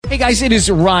Hey guys, it is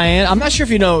Ryan. I'm not sure if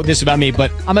you know this about me, but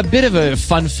I'm a bit of a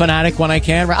fun fanatic when I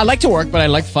can. I like to work, but I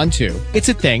like fun too. It's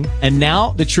a thing. And now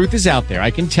the truth is out there.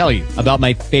 I can tell you about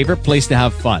my favorite place to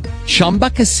have fun. Chumba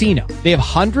Casino. They have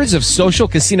hundreds of social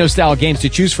casino style games to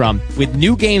choose from with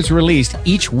new games released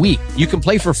each week. You can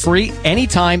play for free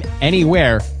anytime,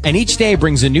 anywhere. And each day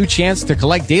brings a new chance to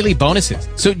collect daily bonuses.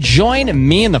 So join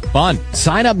me in the fun.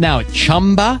 Sign up now at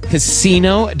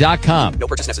ChumbaCasino.com. No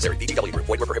purchase necessary. VGW Group.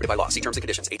 Void where prohibited by law. See terms and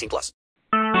conditions. 18+.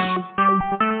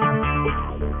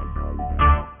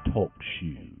 Talk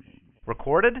shoes.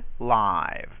 Recorded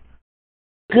live.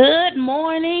 Good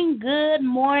morning, good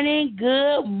morning,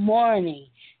 good morning.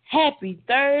 Happy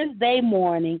Thursday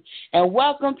morning, and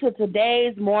welcome to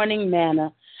today's Morning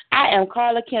Manna. I am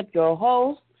Carla Kemp, your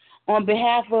host. On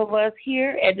behalf of us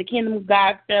here at the Kingdom of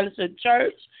God Fellowship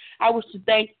Church, I wish to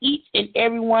thank each and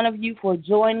every one of you for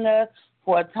joining us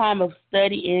for a time of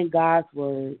study in God's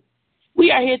Word.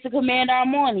 We are here to command our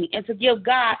morning and to give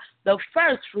God the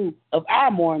first fruit of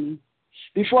our morning.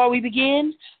 Before we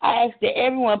begin, I ask that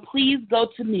everyone please go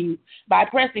to mute by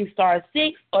pressing star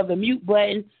 6 or the mute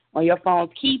button on your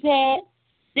phone's keypad.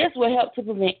 This will help to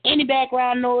prevent any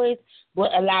background noise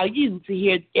but allow you to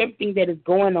hear everything that is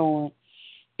going on.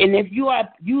 And if you are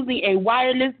using a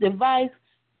wireless device,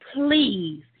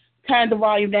 please turn the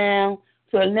volume down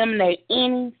to eliminate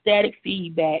any static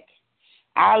feedback.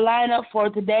 Our lineup for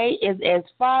today is as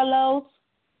follows.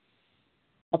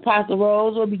 Apostle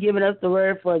Rose will be giving us the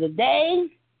word for the day.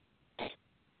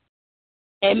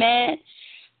 Amen.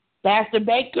 Pastor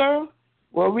Baker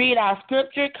will read our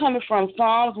scripture coming from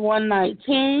Psalms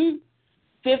 119,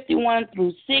 51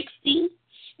 through 60.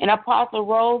 And Apostle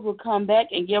Rose will come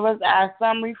back and give us our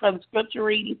summary for the scripture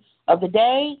reading of the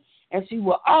day. And she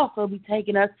will also be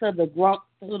taking us to the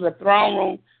throne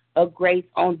room of grace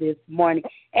on this morning.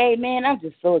 Amen. I'm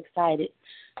just so excited.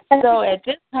 So at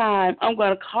this time, I'm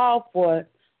going to call for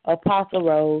Apostle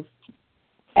Rose.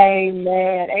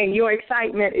 Amen. And your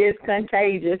excitement is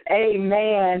contagious.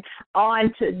 Amen.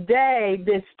 On today,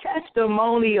 this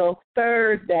Testimonial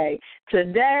Thursday,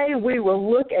 today we will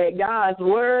look at God's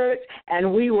Word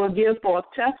and we will give forth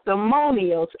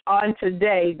testimonials on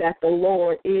today that the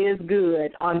Lord is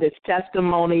good on this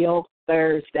Testimonial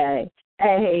Thursday.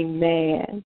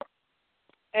 Amen.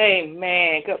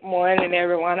 Amen. Good morning,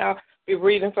 everyone. I'll be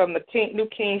reading from the New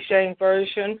King James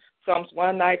Version, Psalms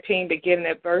 119, beginning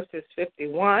at verses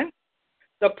 51.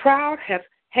 The proud have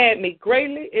had me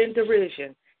greatly in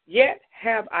derision, yet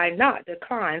have I not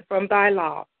declined from thy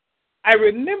law. I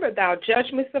remember thy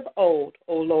judgments of old,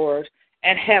 O Lord,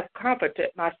 and have comforted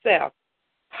myself.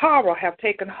 Horror have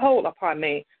taken hold upon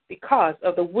me because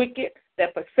of the wicked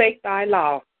that forsake thy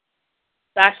law.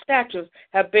 Thy statutes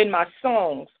have been my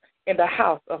songs in the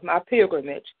house of my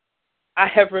pilgrimage. I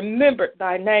have remembered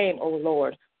thy name, O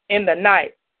Lord, in the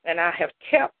night, and I have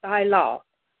kept thy law.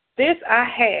 This I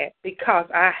had because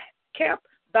I kept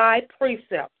thy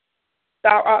precepts.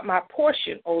 Thou art my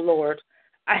portion, O Lord.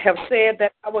 I have said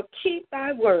that I will keep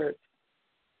thy words.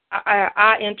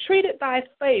 I entreated thy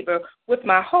favor with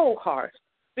my whole heart.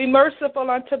 Be merciful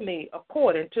unto me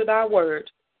according to thy word.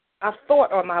 I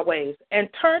thought on my ways and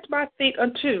turned my feet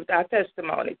unto thy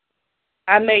testimonies.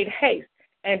 I made haste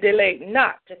and delayed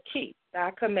not to keep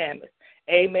thy commandments.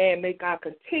 Amen. May God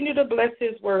continue to bless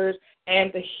his words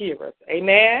and the hearers.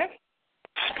 Amen.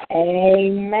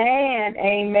 Amen.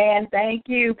 Amen. Thank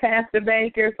you, Pastor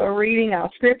Baker, for reading our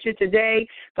scripture today.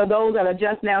 For those that are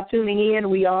just now tuning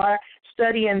in, we are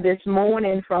studying this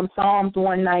morning from Psalms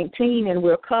 119, and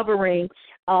we're covering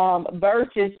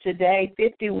verses today,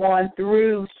 51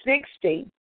 through 60.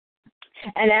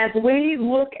 And as we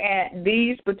look at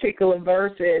these particular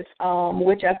verses,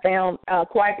 which I found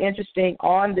quite interesting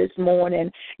on this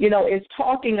morning, it's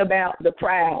talking about the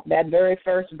proud, that very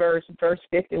first verse, verse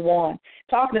 51,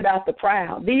 talking about the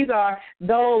proud. These are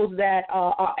those that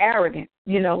are arrogant.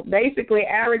 Basically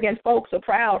arrogant folks are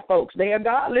proud folks. They are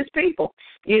godless people.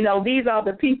 These are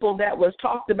the people that was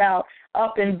talked about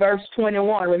up in verse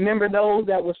 21. Remember those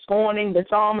that were scorning the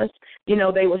psalmist?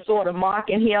 They were sort of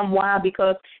mocking him. Why?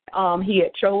 Because he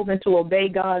had chosen to obey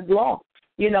God's law.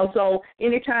 So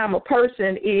anytime a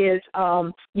person is,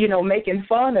 making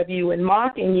fun of you and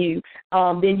mocking you,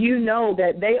 then you know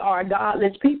that they are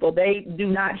godless people. They do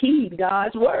not heed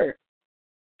God's word.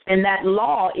 And that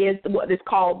law is what is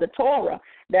called the Torah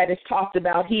that is talked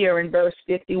about here in verse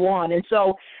 51. And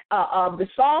so the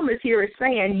psalmist here is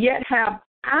saying, yet have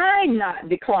I not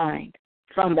declined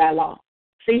from thy law.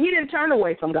 See, he didn't turn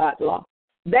away from God's law.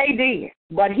 They did.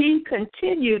 But he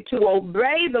continued to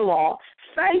obey the law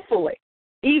faithfully.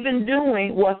 even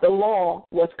doing what the law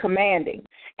was commanding.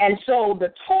 And so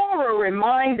the Torah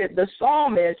reminded the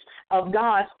psalmist of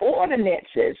God's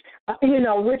ordinances,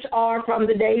 which are from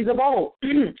the days of old.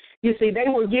 You see, they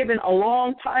were given a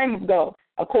long time ago,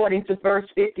 according to verse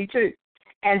 52.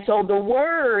 And so the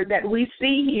word that we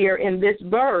see here in this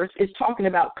verse is talking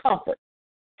about comfort.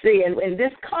 See, and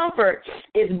this comfort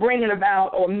is bringing about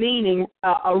or meaning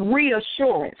a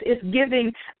reassurance. It's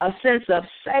giving a sense of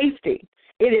safety.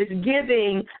 It is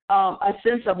giving a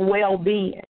sense of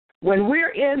well-being. When we're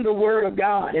in the Word of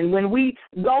God and when we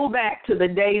go back to the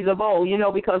days of old,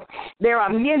 because there are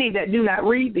many that do not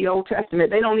read the Old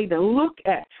Testament. They don't even look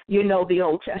at, the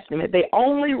Old Testament. They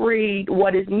only read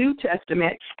what is New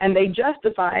Testament, and they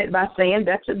justify it by saying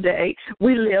that today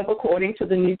we live according to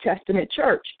the New Testament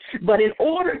church. But in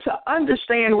order to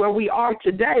understand where we are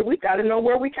today, we've got to know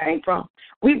where we came from.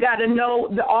 We've got to know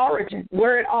the origin,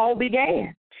 where it all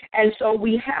began. And so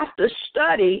we have to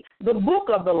study the book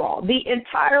of the law, the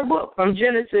entire book from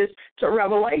Genesis to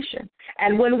Revelation.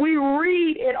 And when we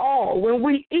read it all, when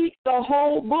we eat the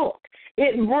whole book,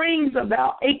 it brings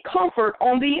about a comfort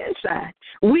on the inside.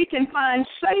 We can find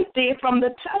safety from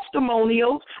the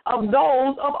testimonials of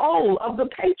those of old, of the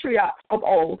patriarchs of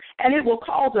old, and it will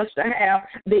cause us to have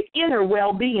the inner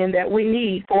well-being that we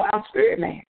need for our spirit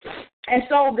man. And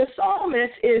so the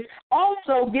psalmist is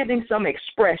also giving some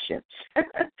expressions.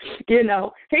 He's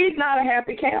not a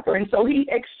happy camper, and so he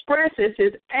expresses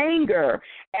his anger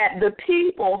at the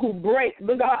people who break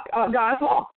God's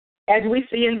law, as we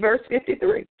see in verse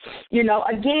 53.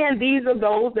 Again, these are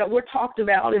those that were talked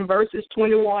about in verses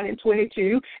 21 and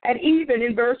 22, and even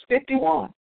in verse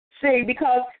 51. See,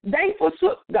 because they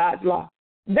forsook God's law.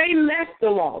 They left the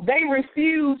law. They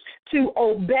refused to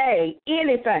obey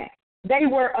anything. They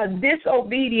were a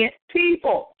disobedient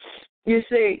people. You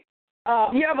see,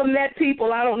 you ever met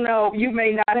people, I don't know, you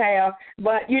may not have,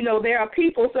 but, there are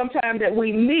people sometimes that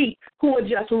we meet who are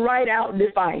just right out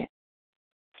defiant.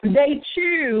 They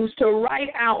choose to right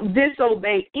out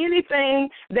disobey anything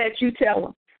that you tell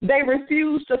them. They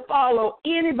refuse to follow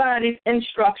anybody's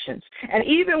instructions. And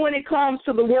even when it comes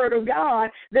to the Word of God,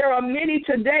 there are many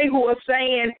today who are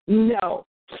saying no.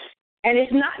 And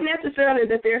it's not necessarily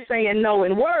that they're saying no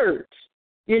in words,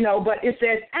 but it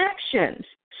says actions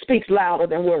speaks louder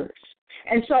than words.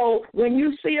 And so when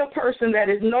you see a person that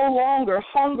is no longer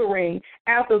hungering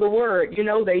after the Word,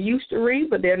 they used to read,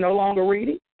 but they're no longer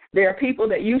reading. There are people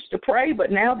that used to pray,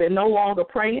 but now they're no longer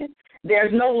praying.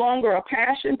 There's no longer a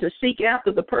passion to seek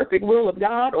after the perfect will of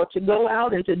God or to go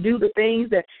out and to do the things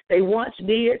that they once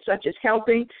did, such as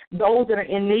helping those that are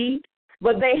in need.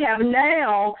 But they have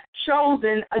now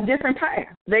chosen a different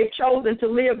path. They've chosen to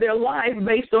live their life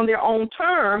based on their own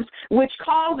terms, which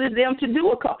causes them to do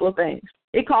a couple of things.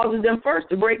 It causes them first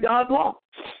to break God's law.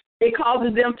 It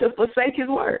causes them to forsake His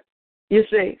word, you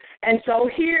see. And so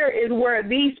here is where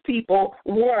these people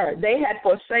were. They had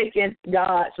forsaken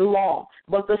God's law.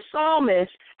 But the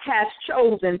psalmist has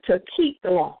chosen to keep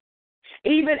the law.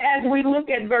 Even as we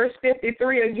look at verse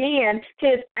 53 again,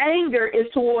 his anger is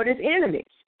toward his enemies.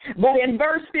 But in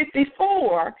verse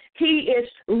 54,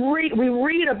 we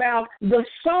read about the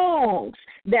songs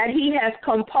that he has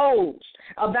composed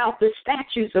about the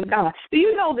statutes of God. Do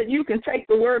you know that you can take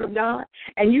the Word of God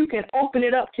and you can open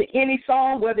it up to any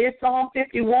psalm, whether it's Psalm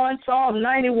 51, Psalm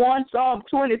 91, Psalm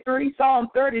 23, Psalm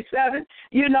 37,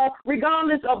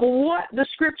 regardless of what the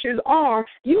scriptures are,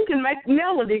 you can make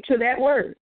melody to that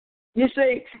word. You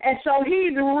see, and so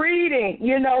he's reading,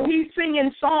 he's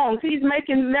singing songs, he's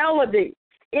making melody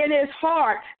in his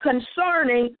heart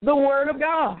concerning the Word of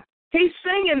God. He's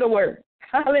singing the Word.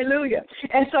 Hallelujah.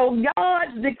 And so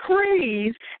God's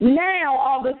decrees now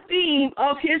are the theme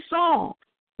of his song.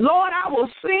 Lord, I will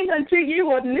sing unto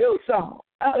you a new song.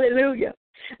 Hallelujah.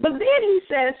 But then he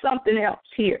says something else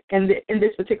here in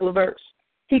this particular verse.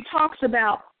 He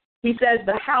says,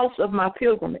 the house of my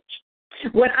pilgrimage.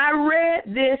 When I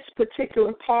read this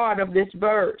particular part of this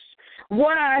verse,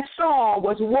 what I saw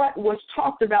was what was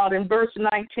talked about in verse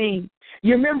 19.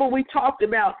 You remember we talked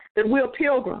about that we're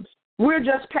pilgrims. We're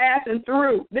just passing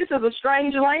through. This is a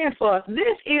strange land for us.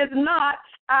 This is not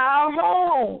our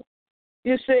home.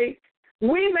 You see,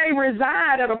 we may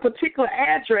reside at a particular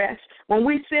address. When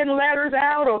we send letters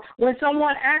out or when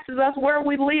someone asks us where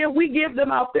we live, we give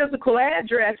them our physical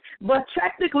address. But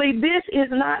technically, this is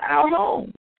not our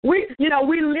home. We're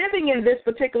living in this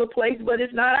particular place, but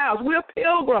it's not ours. We're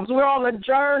pilgrims. We're on a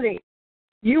journey.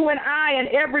 You and I and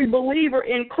every believer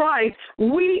in Christ,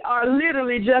 we are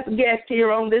literally just guests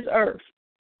here on this earth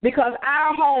because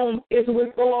our home is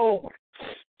with the Lord.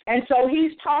 And so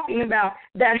he's talking about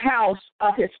that house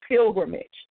of his pilgrimage.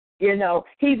 He's in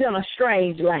a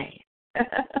strange land.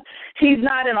 He's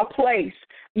not in a place,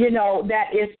 that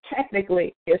is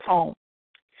technically his home.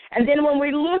 And then when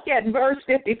we look at verse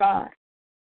 55,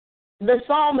 the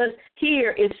psalmist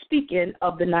here is speaking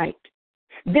of the night.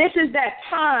 This is that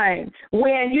time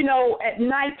when, at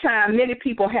nighttime, many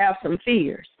people have some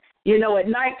fears. At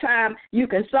nighttime, you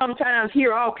can sometimes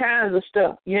hear all kinds of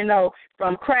stuff,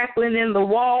 from crackling in the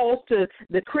walls to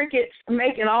the crickets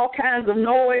making all kinds of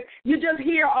noise. You just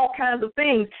hear all kinds of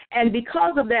things. And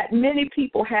because of that, many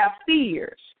people have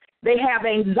fears. They have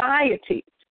anxiety.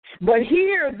 But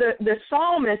here the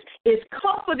psalmist is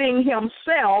comforting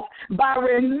himself by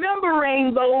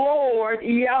remembering the Lord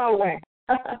Yahweh.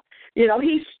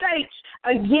 He states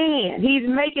again, he's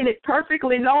making it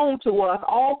perfectly known to us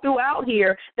all throughout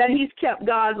here that he's kept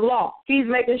God's law. He's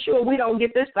making sure we don't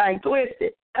get this thing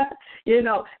twisted.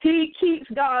 He keeps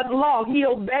God's law. He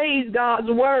obeys God's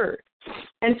word.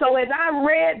 And so as I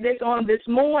read this on this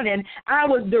morning, I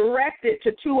was directed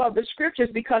to two other scriptures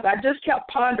because I just kept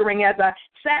pondering as I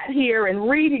sat here and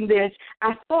reading this.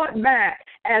 I thought back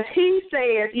as he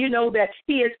says, that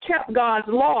he has kept God's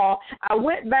law. I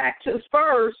went back to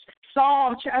first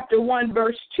Psalm chapter 1,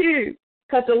 verse 2,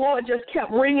 because the Lord just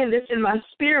kept ringing this in my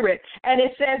spirit. And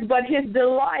it says, but his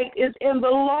delight is in the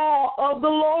law of the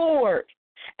Lord,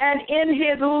 and in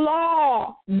his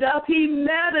law doth he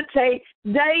meditate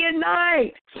day and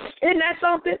night. Isn't that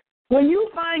something? When you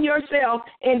find yourself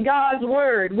in God's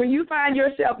word, when you find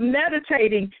yourself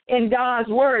meditating in God's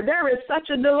word, there is such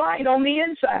a delight on the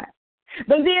inside.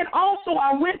 But then also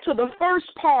I went to the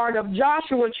first part of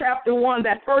Joshua chapter 1,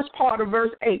 that first part of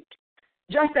verse 8.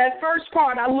 Just that first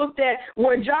part, I looked at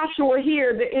where Joshua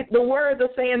here, the words are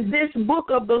saying, this book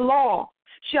of the law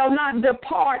shall not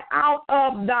depart out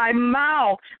of thy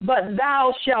mouth, but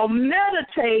thou shalt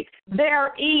meditate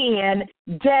therein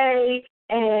day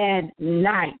and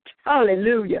night.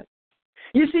 Hallelujah.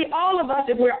 You see, all of us,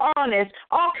 if we're honest,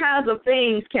 all kinds of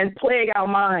things can plague our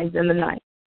minds in the night.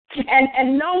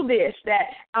 And know this, that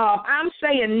I'm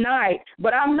saying night,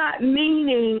 but I'm not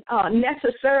meaning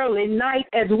necessarily night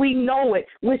as we know it,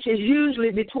 which is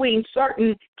usually between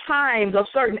certain times or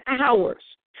certain hours.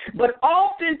 But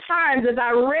oftentimes, as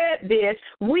I read this,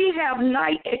 we have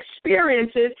night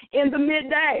experiences in the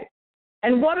midday.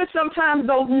 And what are sometimes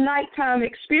those nighttime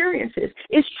experiences?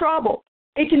 It's trouble.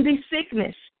 It can be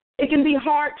sickness. It can be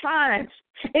hard times.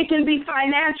 It can be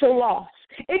financial loss.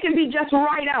 It can be just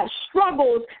right out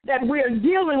struggles that we're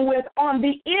dealing with on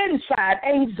the inside,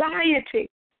 anxiety.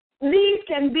 These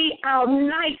can be our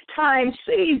nighttime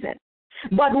season.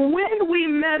 But when we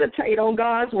meditate on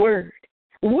God's word,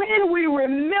 when we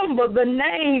remember the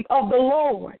name of the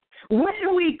Lord,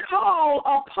 when we call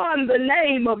upon the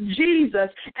name of Jesus,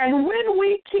 and when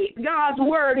we keep God's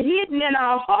word hidden in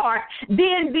our heart,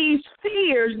 then these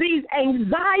fears, these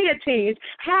anxieties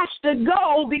has to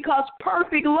go, because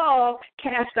perfect love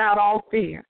casts out all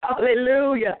fear.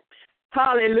 Hallelujah.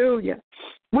 Hallelujah.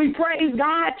 We praise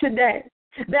God today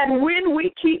that when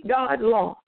we keep God's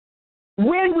law,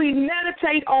 when we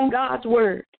meditate on God's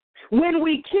word, when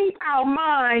we keep our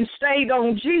minds stayed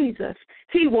on Jesus,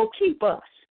 he will keep us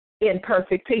in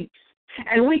perfect peace.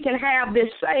 And we can have this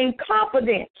same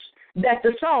confidence that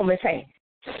the psalmist had.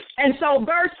 And so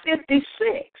verse 56,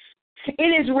 it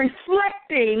is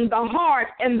reflecting the heart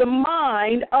and the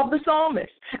mind of the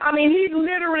psalmist. I mean, he's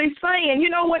literally saying, you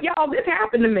know what, y'all, this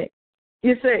happened to me.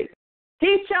 You see,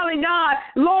 he's telling God,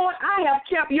 Lord, I have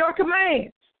kept your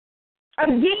commands.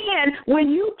 Again, when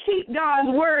you keep God's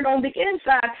word on the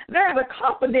inside, there's a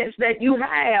confidence that you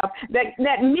have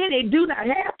that many do not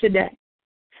have today.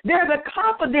 There's a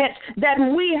confidence that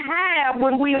we have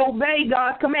when we obey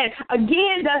God's command.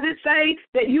 Again, does it say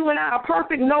that you and I are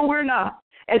perfect? No, we're not.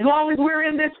 As long as we're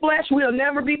in this flesh, we'll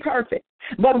never be perfect.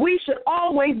 But we should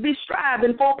always be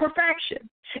striving for perfection.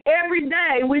 Every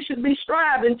day we should be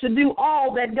striving to do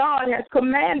all that God has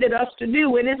commanded us to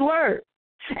do in his word.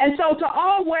 And so to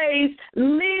always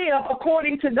live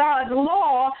according to God's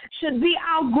law should be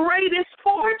our greatest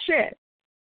fortune.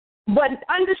 But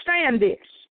understand this,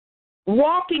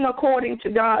 walking according to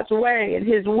God's way and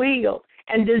his will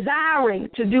and desiring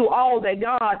to do all that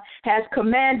God has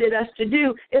commanded us to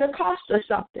do, it'll cost us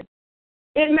something.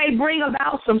 It may bring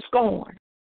about some scorn.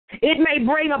 It may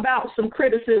bring about some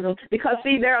criticism because,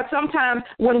 see, there are sometimes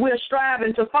when we're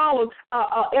striving to follow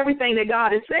everything that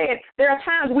God has said, there are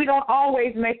times we don't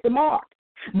always make the mark.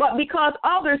 But because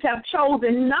others have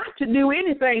chosen not to do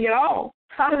anything at all,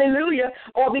 hallelujah,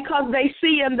 or because they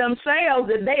see in themselves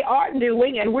that they are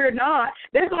doing and we're not,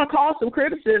 they're going to cause some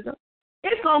criticism.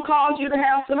 It's going to cause you to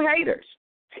have some haters.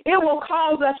 It will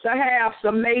cause us to have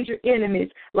some major enemies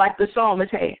like the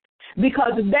psalmist had,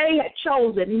 because they had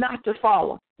chosen not to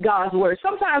follow God's word.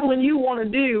 Sometimes when you want to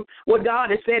do what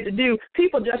God has said to do,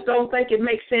 people just don't think it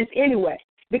makes sense anyway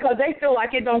because they feel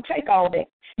like it don't take all that.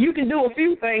 You can do a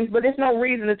few things, but there's no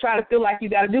reason to try to feel like you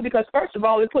got to do because, first of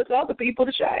all, it puts other people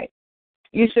to shame.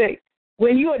 You see,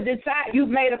 when you decide you've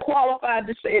made a qualified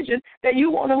decision that you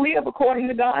want to live according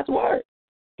to God's word,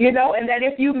 you know, and that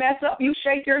if you mess up, you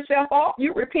shake yourself off,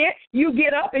 you repent, you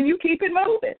get up, and you keep it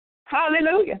moving.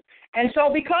 Hallelujah. And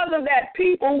so because of that,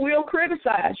 people will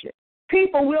criticize you.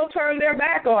 People will turn their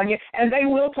back on you, and they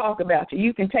will talk about you.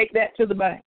 You can take that to the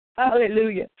bank.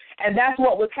 Hallelujah. And that's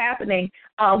what was happening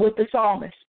with the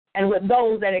psalmist and with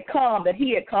those that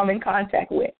he had come in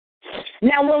contact with.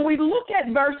 Now, when we look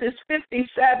at verses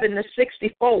 57 to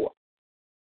 64,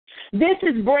 this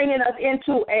is bringing us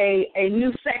into a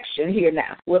new section here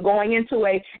now. We're going into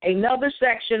another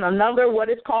section, another what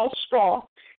is called straw.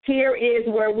 Here is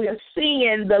where we are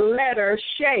seeing the letter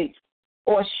Sheth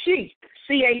or sheep,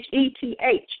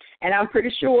 Cheth. And I'm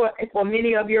pretty sure for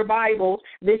many of your Bibles,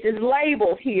 this is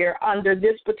labeled here under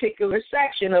this particular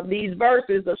section of these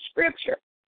verses of Scripture.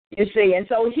 You see, and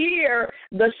so here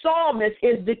the psalmist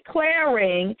is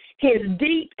declaring his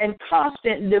deep and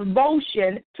constant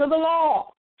devotion to the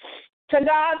law, to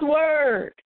God's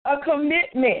word, a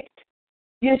commitment.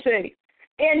 You see,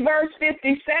 in verse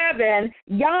 57,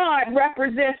 God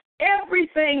represents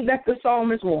everything that the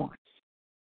psalmist wants.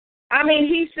 I mean,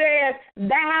 he says,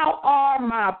 thou art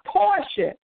my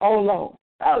portion, O Lord.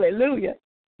 Hallelujah.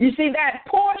 You see, that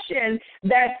portion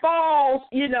that falls,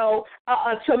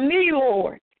 to me,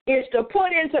 Lord, is to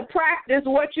put into practice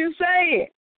what you said.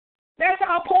 That's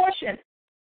our portion.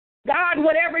 God,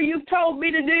 whatever you've told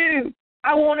me to do,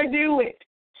 I want to do it.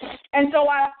 And so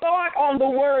I thought on the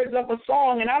words of a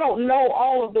song, and I don't know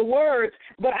all of the words,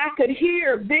 but I could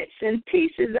hear bits and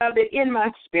pieces of it in my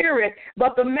spirit.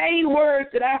 But the main words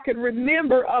that I could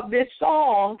remember of this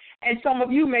song, and some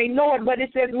of you may know it, but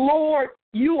it says, Lord,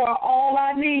 you are all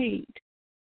I need.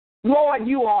 Lord,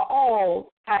 you are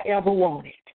all I ever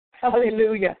wanted.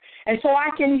 Hallelujah. And so I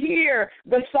can hear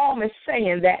the psalmist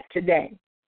saying that today.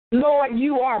 Lord,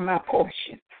 you are my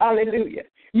portion. Hallelujah.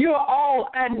 You're all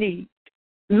I need.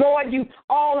 Lord, you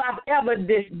all I've ever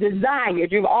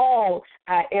desired. You're all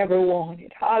I ever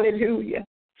wanted. Hallelujah.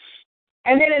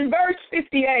 And then in verse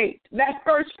 58, that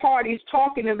first part he's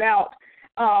talking about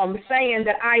saying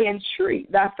that I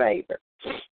entreat thy favor.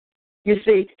 You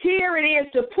see, here it is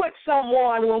to put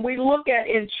someone, when we look at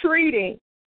entreating,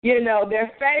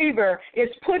 their favor is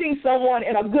putting someone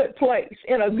in a good place,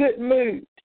 in a good mood.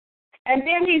 And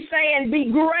then he's saying, be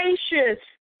gracious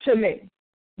to me.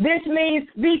 This means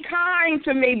be kind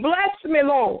to me. Bless me,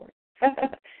 Lord.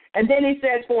 And then he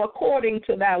says, for according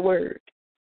to thy word.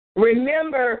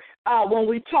 Remember, when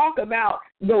we talk about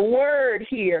the word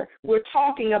here, we're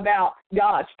talking about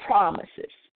God's promises.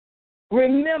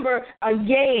 Remember,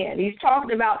 again, he's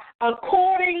talking about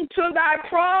according to thy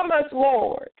promise,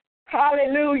 Lord.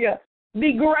 Hallelujah.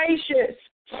 Be gracious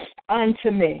unto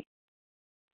me.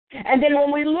 And then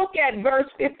when we look at verse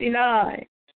 59,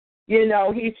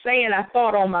 he's saying, I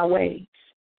thought on my ways.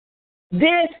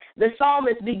 The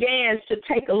psalmist begins to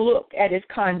take a look at his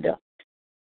conduct.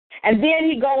 And then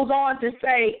he goes on to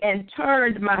say, and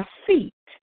turned my feet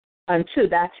unto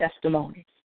thy testimonies.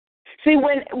 See,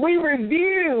 when we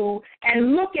review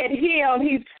and look at him,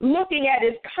 he's looking at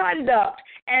his conduct,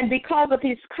 and because of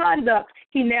his conduct,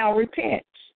 he now repents.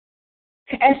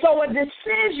 And so a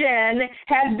decision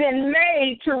has been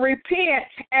made to repent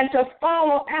and to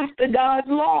follow after God's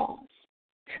laws.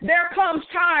 There comes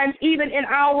times even in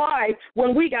our life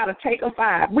when we got to take a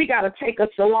 5. We got to take a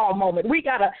Salah moment. We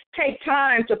got to take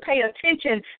time to pay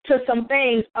attention to some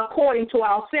things according to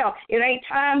ourselves. It ain't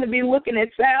time to be looking at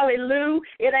Sally Lou.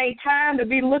 It ain't time to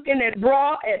be looking at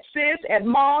bra, at sis, at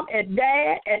mom, at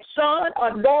dad, at son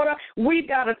or daughter. We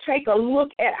got to take a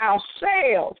look at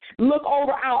ourselves, look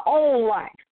over our own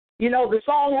life. The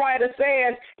songwriter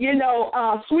says,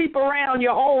 sweep around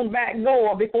your own back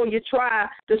door before you try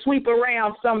to sweep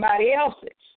around somebody else's.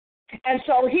 And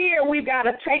so here we've got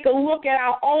to take a look at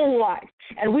our own life,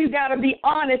 and we've got to be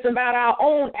honest about our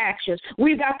own actions.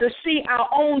 We've got to see our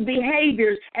own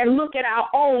behaviors and look at our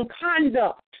own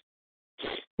conduct.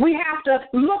 We have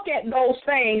to look at those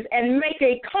things and make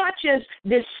a conscious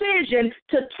decision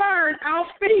to turn our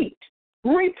feet,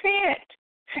 repent,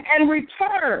 and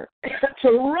return to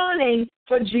running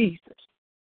for Jesus,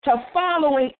 to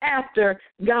following after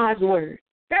God's word.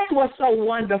 That's what's so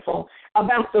wonderful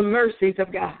about the mercies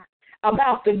of God,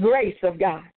 about the grace of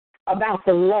God, about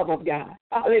the love of God.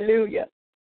 Hallelujah.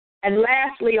 And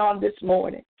lastly on this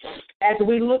morning, as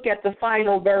we look at the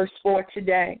final verse for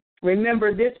today,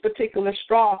 remember this particular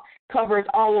straw covers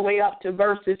all the way up to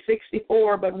verses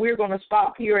 64, but we're going to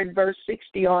stop here at verse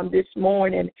 60 on this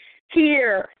morning.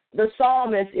 Here, the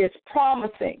psalmist is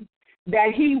promising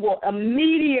that he will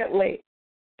immediately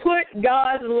put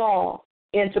God's law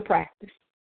into practice.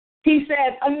 He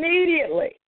said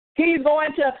immediately. He's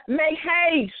going to make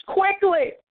haste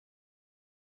quickly.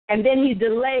 And then he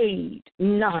delayed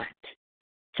not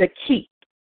to keep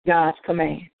God's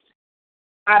commands.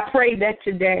 I pray that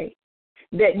today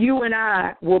that you and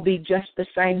I will be just the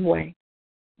same way,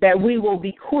 that we will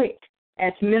be quick,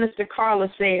 as Minister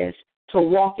Carla says, to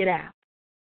walk it out,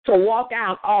 to walk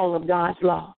out all of God's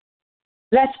law.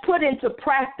 Let's put into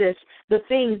practice the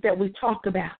things that we talked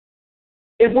about.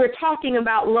 If we're talking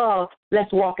about love,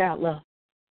 let's walk out love.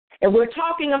 If we're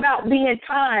talking about being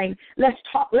kind, let's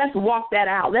walk that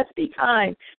out. Let's be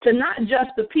kind to not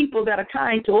just the people that are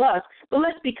kind to us, but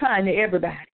let's be kind to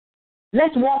everybody.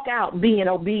 Let's walk out being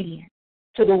obedient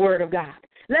to the word of God.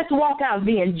 Let's walk out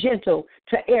being gentle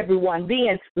to everyone,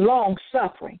 being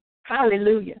long-suffering.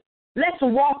 Hallelujah. Let's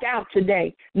walk out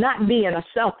today not being a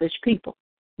selfish people,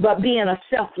 but being a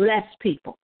selfless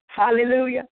people.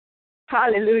 Hallelujah.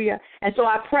 Hallelujah. And so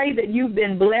I pray that you've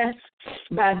been blessed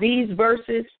by these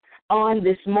verses on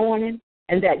this morning,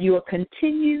 and that you will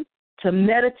continue to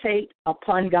meditate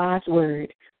upon God's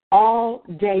word all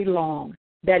day long,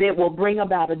 that it will bring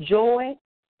about a joy,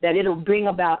 that it will bring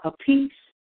about a peace,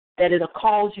 that it will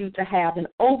cause you to have an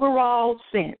overall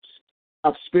sense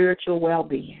of spiritual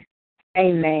well-being.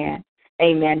 Amen.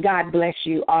 Amen. God bless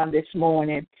you on this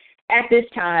morning. At this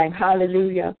time,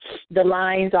 hallelujah, the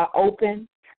lines are open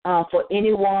for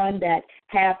anyone that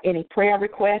have any prayer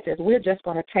requests, as we're just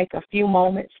going to take a few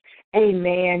moments,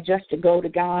 amen, just to go to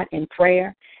God in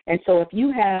prayer. And so if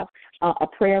you have a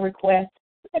prayer request,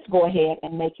 let's go ahead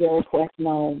and make your request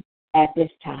known at this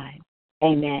time.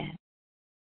 Amen.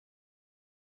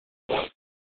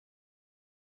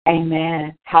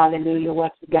 Amen. Hallelujah.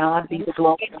 What to God be the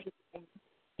glory.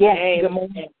 Yes. Good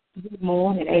morning. Good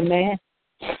morning. Amen.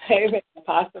 Amen.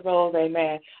 Possible.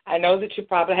 Amen. I know that you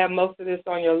probably have most of this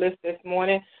on your list this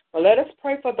morning, but let us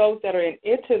pray for those that are in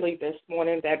Italy this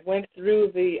morning that went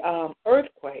through the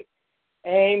earthquake.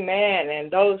 Amen.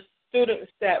 And those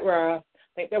students that were, I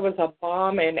think there was a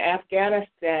bomb in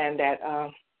Afghanistan that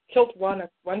killed one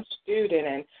student.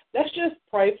 And let's just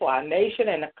pray for our nation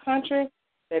and the country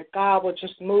that God will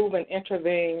just move and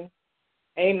intervene.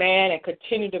 Amen. And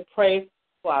continue to pray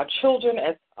for our children,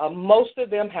 as most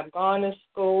of them have gone to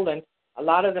school, and a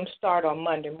lot of them start on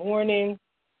Monday morning.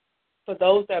 For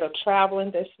those that are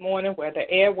traveling this morning, whether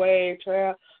airway,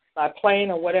 by plane,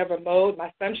 or whatever mode,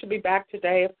 my son should be back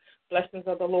today. Blessings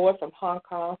of the Lord from Hong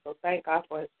Kong, so thank God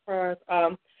for his prayers.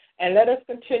 And let us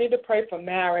continue to pray for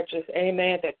marriages,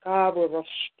 amen, that God will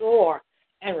restore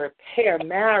and repair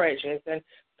marriages, and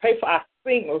pray for our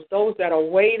singles, those that are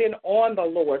waiting on the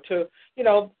Lord to,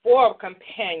 for a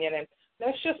companion. And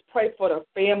let's just pray for the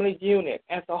family unit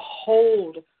as a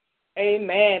whole,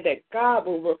 amen, that God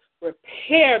will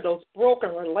repair those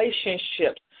broken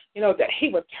relationships, that he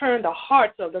would turn the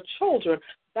hearts of the children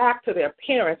back to their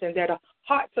parents, and that the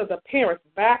hearts of the parents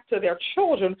back to their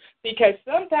children, because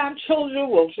sometimes children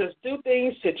will just do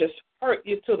things to just hurt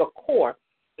you to the core.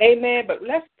 Amen. But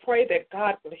let's pray that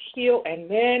God will heal, and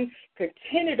then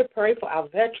continue to pray for our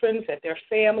veterans and their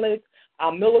families,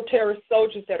 our military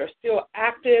soldiers that are still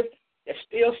active. They're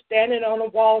still standing on the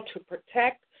wall to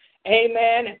protect.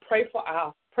 Amen. And pray for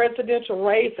our presidential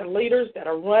race and leaders that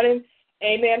are running.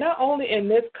 Amen. Not only in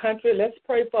this country, let's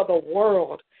pray for the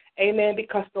world. Amen.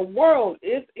 Because the world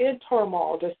is in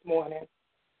turmoil this morning.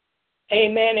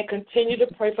 Amen. And continue to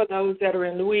pray for those that are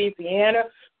in Louisiana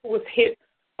who was hit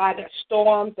by the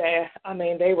storms.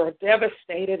 They were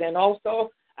devastated. And also,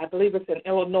 I believe it's in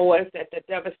Illinois that the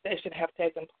devastation have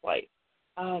taken place.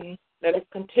 Let us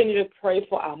continue to pray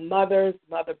for our mothers,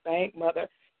 Mother Bank, Mother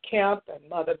Kemp, and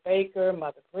Mother Baker,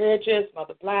 Mother Bridges,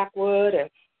 Mother Blackwood, and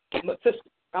Sister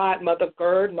God, Mother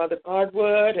Gerd, Mother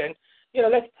Gardwood. And,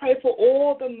 let's pray for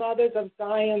all the mothers of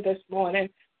Zion this morning.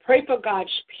 Pray for God's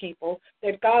people,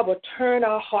 that God will turn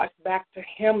our hearts back to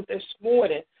him this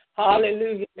morning.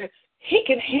 Hallelujah. That he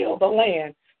can heal the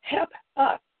land. Help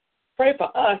us. Pray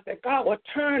for us that God will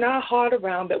turn our heart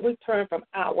around, that we turn from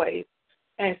our ways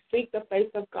and seek the face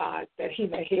of God, that he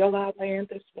may heal our land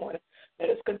this morning.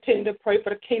 Let us continue to pray for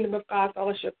the Kingdom of God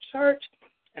Fellowship Church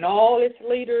and all its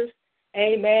leaders.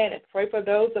 Amen. And pray for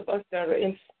those of us that are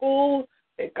in school,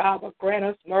 that God will grant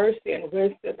us mercy and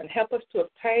wisdom and help us to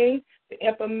obtain the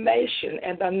information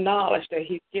and the knowledge that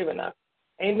he's given us.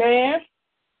 Amen.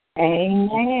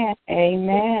 Amen.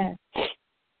 Amen.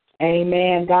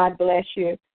 Amen. God bless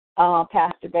you.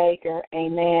 Pastor Baker.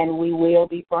 Amen. We will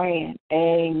be praying.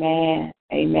 Amen.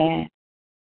 Amen.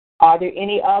 Are there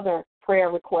any other prayer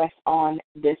requests on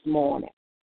this morning?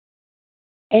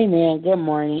 Amen. Good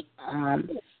morning.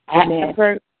 Amen.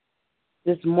 Prayer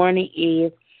this morning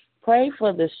is pray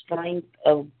for the strength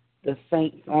of the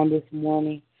saints on this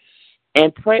morning,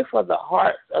 and pray for the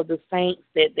hearts of the saints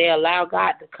that they allow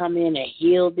God to come in and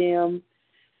heal them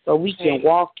so we can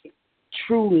walk in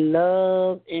true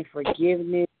love and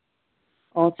forgiveness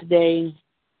on today,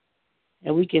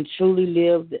 and we can truly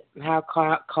live how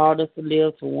God called us to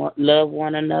live, to love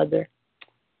one another.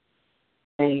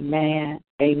 Amen.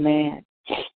 Amen.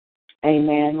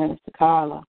 Amen, Minister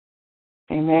Carla.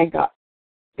 Amen.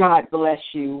 God bless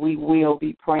you. We will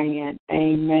be praying.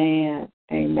 Amen.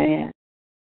 Amen.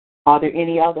 Are there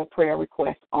any other prayer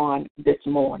requests on this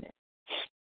morning?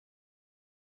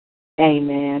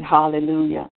 Amen.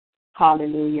 Hallelujah.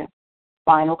 Hallelujah.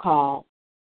 Final call.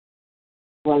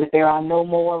 Well, if there are no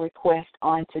more requests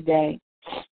on today,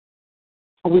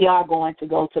 we are going to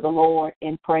go to the Lord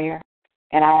in prayer.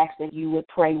 And I ask that you would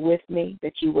pray with me,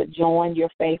 that you would join your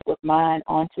faith with mine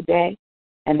on today,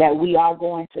 and that we are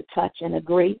going to touch and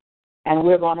agree, and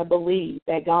we're going to believe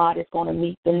that God is going to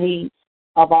meet the needs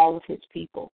of all of his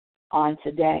people on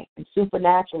today. And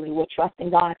supernaturally, we're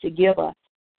trusting God to give us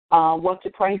what to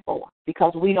pray for,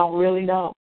 because we don't really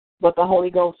know, but the Holy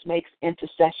Ghost makes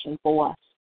intercession for us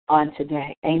on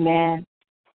today. Amen.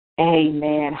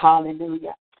 Amen.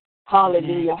 Hallelujah.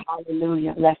 Hallelujah. Amen.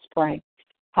 Hallelujah. Let's pray.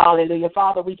 Hallelujah.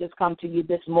 Father, we just come to you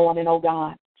this morning, oh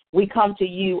God. We come to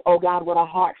you, oh God, with a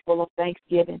heart full of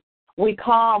thanksgiving. We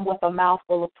come with a mouth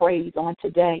full of praise on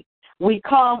today. We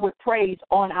come with praise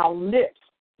on our lips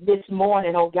this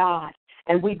morning, oh God.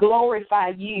 And we glorify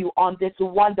you on this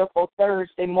wonderful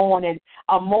Thursday morning,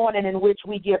 a morning in which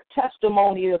we give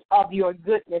testimonies of your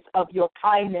goodness, of your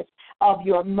kindness, of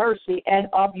your mercy, and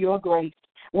of your grace.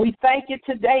 We thank you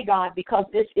today, God, because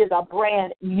this is a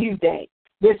brand new day.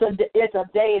 It's a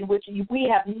day in which we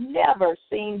have never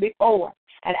seen before.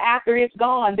 And after it's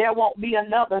gone, there won't be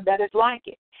another that is like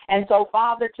it. And so,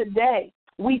 Father, today,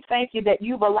 we thank you that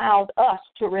you've allowed us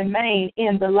to remain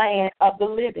in the land of the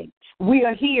living. We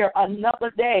are here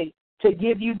another day to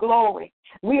give you glory.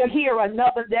 We are here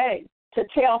another day to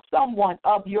tell someone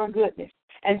of your goodness.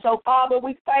 And so, Father,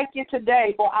 we thank you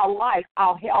today for our life,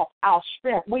 our health, our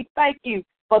strength. We thank you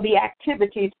for the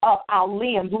activities of our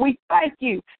limbs. We thank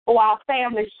you for our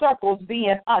family circles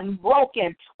being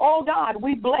unbroken. Oh, God,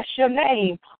 we bless your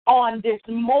name on this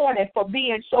morning for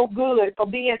being so good, for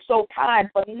being so kind,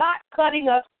 for not cutting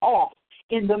us off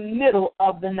in the middle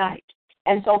of the night.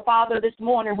 And so, Father, this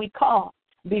morning we come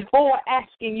before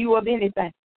asking you of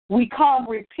anything. We come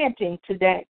repenting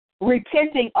today,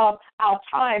 repenting of our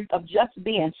times of just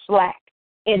being slack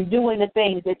in doing the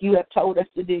things that you have told us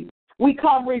to do. We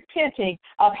come repenting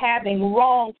of having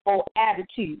wrongful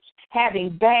attitudes,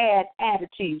 having bad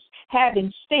attitudes,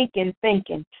 having stinking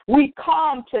thinking. We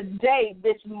come today,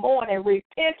 this morning,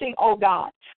 repenting, oh God,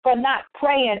 for not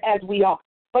praying as we ought,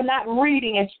 for not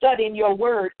reading and studying your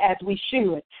word as we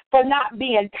should, for not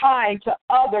being kind to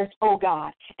others, oh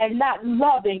God, and not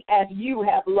loving as you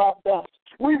have loved us.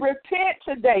 We repent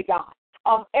today, God,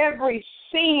 of every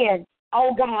sin,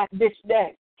 oh God, this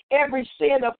day. Every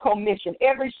sin of commission,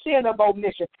 every sin of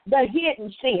omission, the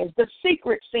hidden sins, the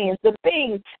secret sins, the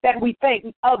things that we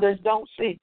think others don't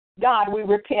see. God, we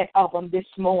repent of them this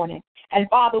morning. And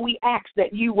Father, we ask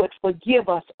that you would forgive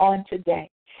us on today.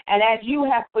 And as you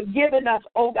have forgiven us,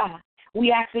 oh God,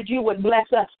 we ask that you would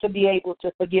bless us to be able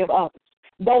to forgive others.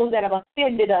 Those that have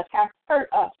offended us, have hurt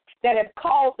us, that have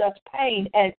caused us pain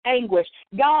and anguish.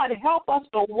 God, help us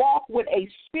to walk with a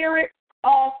spirit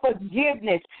of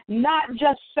forgiveness, not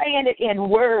just saying it in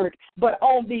word, but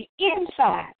on the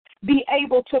inside, be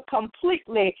able to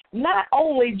completely not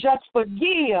only just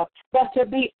forgive, but to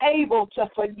be able to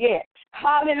forget.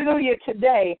 Hallelujah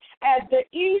today. As the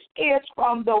east is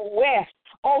from the west,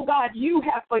 oh God, you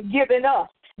have forgiven us.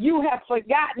 You have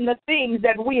forgotten the things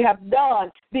that we have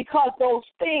done because those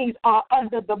things are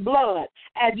under the blood.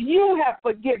 As you have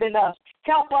forgiven us,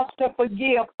 help us to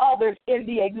forgive others in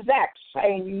the exact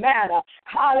same manner.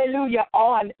 Hallelujah,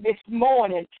 on this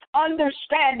morning.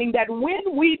 Understanding that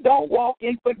when we don't walk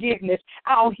in forgiveness,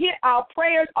 our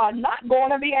prayers are not going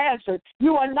to be answered.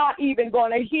 You are not even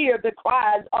going to hear the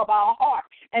cries of our heart.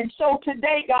 And so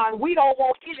today, God, we don't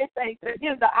want anything to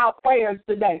hinder our prayers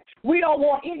today. We don't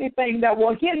want anything that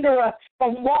will hinder us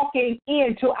from walking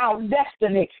into our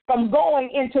destiny, from going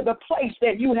into the place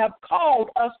that you have called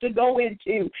us to go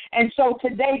into. And so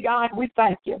today, God, we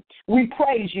thank you. We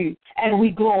praise you and we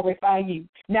glorify you.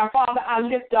 Now, Father, I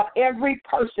lift up every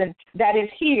person that is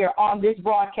here on this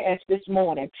broadcast this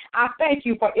morning. I thank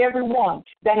you for everyone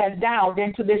that has dialed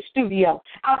into this studio.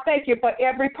 I thank you for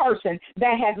every person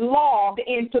that has logged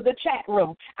into the chat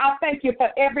room. I thank you for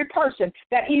every person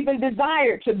that even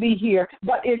desired to be here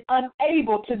but is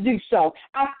unable to do so.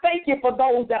 I thank you for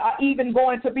those that are even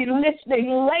going to be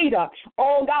listening later,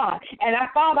 oh God. And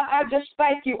Father, I just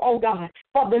thank you, oh God,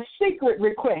 for the secret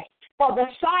request, for the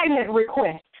silent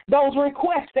request, those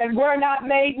requests that were not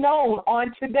made known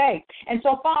on today. And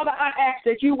so, Father, I ask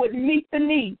that you would meet the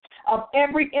needs of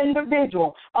every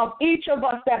individual, of each of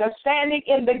us that are standing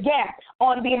in the gap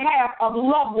on behalf of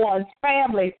loved ones,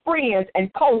 family, friends,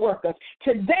 and co-workers.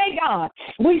 Today, God,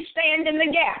 we stand in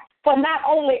the gap for not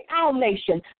only our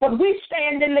nation, but we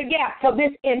stand in the gap for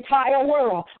this entire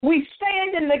world. We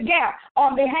stand in the gap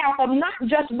on behalf of not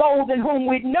just those in whom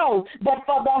we know, but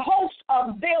for the host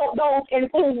of those in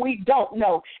whom we don't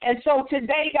know. And so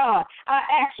today, God, I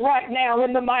ask right now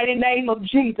in the mighty name of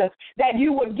Jesus that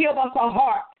you would give us a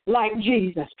heart like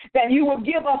Jesus, that you will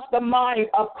give us the mind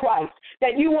of Christ,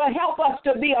 that you will help us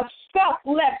to be a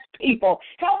selfless people.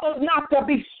 Help us not to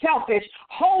be selfish,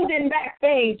 holding back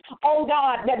things, oh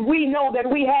God, that we know that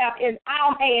we have in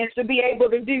our hands to be able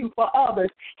to do for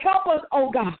others. Help us, oh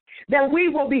God, that we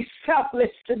will be selfless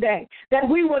today, that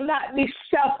we will not be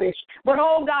selfish, but,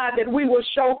 oh God, that we will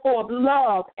show forth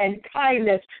love and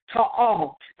kindness to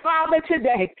all. Father,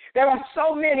 today, there are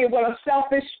so many with a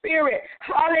selfish spirit.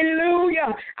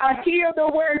 Hallelujah. I hear the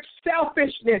word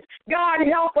selfishness. God,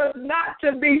 help us not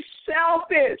to be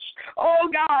selfish. Oh,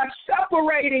 God,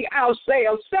 separating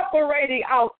ourselves, separating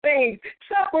our things,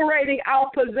 separating our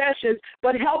possessions,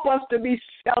 but help us to be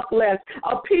selfless,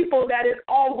 a people that is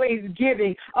always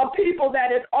giving, a people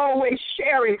that is always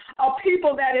sharing, a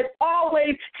people that is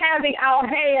always having our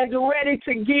hands ready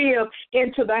to give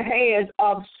into the hands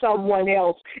of someone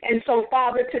else. And so,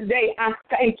 Father, today I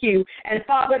thank you. And,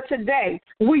 Father, today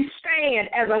we stand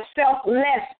as a selfless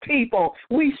people.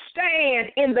 We stand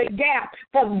in the gap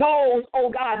for those, oh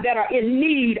God, that are in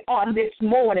need on this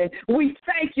morning. We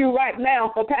thank you right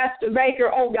now for Pastor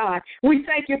Baker, oh God. We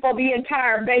thank you for the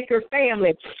entire Baker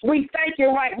family. We thank you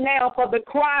right now for the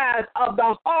cries of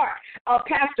the heart of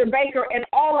Pastor Baker and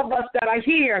all of us that are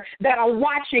here, that are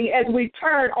watching as we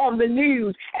turn on the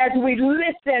news, as we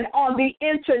listen on the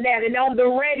internet and on the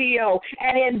radio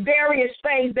and in various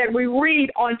things that we read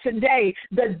on today,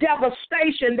 the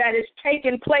devastation that is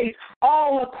taking place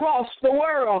all across the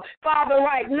world. Father,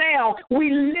 right now,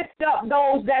 we lift up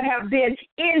those that have been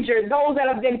injured, those that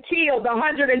have been killed,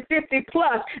 150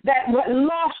 plus that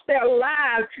lost their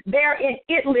lives there in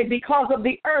Italy because of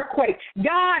the earthquake.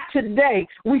 God, today,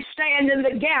 we stand in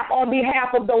the gap on behalf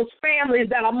of those families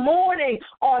that are mourning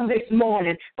on this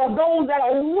morning, for those that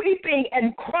are weeping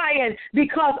and crying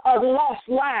because of lost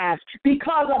lives,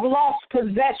 because of lost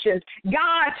possessions.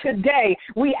 God, today,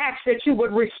 we ask that you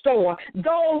would restore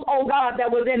those, oh God, that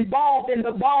was involved in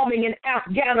the bombing in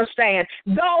Afghanistan,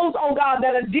 those, oh God,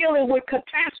 that are dealing with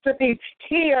catastrophes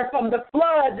here from the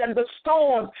floods and the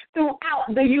storms throughout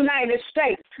the United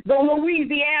States, the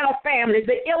Louisiana families,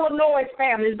 the Illinois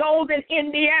families, those in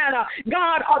Indiana,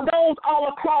 God, are those all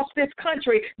across this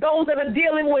country, those that are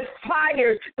dealing with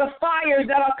fires, the fires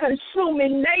that are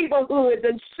consuming neighborhoods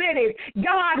and cities.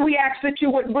 God, we ask that you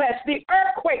would bless the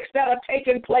earthquakes that are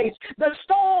taking place, the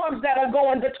storms that are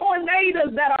going, the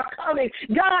tornadoes that are coming.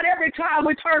 God, every time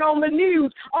we turn on the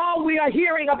news, all we are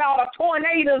hearing about are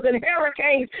tornadoes and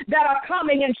hurricanes that are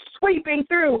coming and sweeping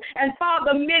through. And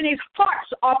Father, many hearts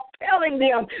are failing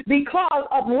them because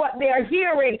of what they're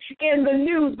hearing in the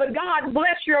news. But God,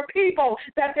 bless your people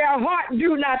that their heart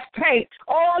do not faint.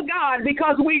 Oh God,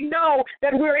 because we know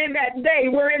that we're in that day,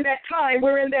 we're in that time,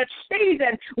 we're in that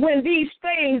season when these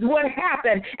things would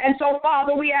happen. And so,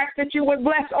 Father, we ask that you would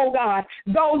bless, oh God,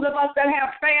 those of us that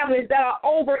have families that are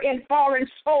over in foreign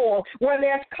soil, where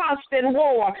there's constant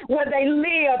war, where they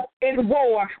live in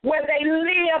war, where they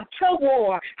live to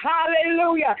war.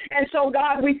 Hallelujah. And so,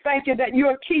 God, we thank you that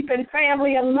you're keeping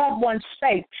family and loved ones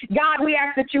safe. God, we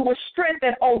ask that you will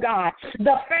strengthen, oh God,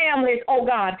 the families, oh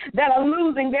God, that are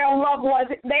losing their loved ones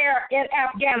there in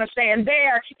Afghanistan,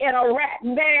 there in Iraq,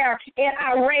 there in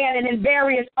Iran, and in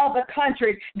various other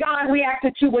countries. God, we ask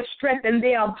that you would strengthen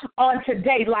them on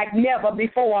today like never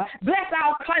before. Bless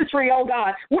our country, oh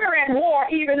God. We're at war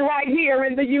even right here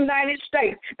in the United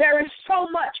States. There is so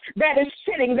much that is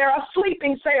sitting. There are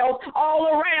sleeping cells all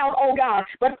around, oh God.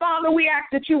 But Father, we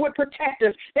ask that you would protect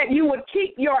us, that you would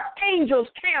keep your angels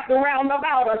camped around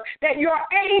about us, that your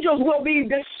angels will be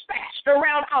dispatched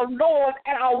around our doors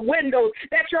and our windows,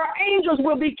 that your angels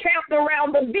will be camped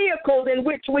around the vehicles in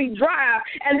which we drive,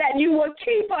 and that you will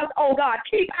keep us, oh God,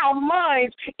 keep our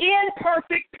minds in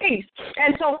perfect peace.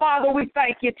 And so, Father, we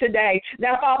thank you today.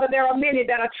 Now, Father, there are many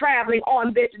that are traveling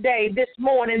on this day, this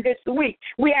morning, this week.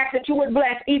 We ask that you would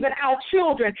bless even our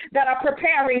children that are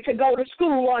preparing to go to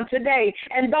school on today,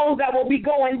 and those that will be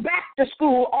going back to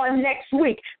school on next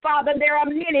week. Father, there are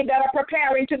many that are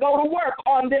preparing to go to work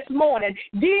on this morning.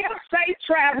 Give safe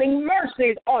traveling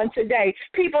mercies on today.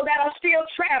 People that are still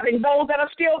traveling, those that are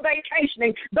still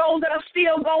vacationing, those that are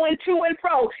still going to and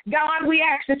fro. God, we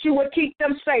ask that you would keep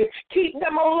them safe, keep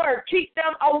them alert, keep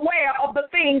them aware of the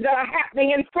things that are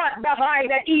happening in front,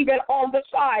 behind, and even on the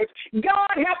sides.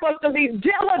 God, help us to be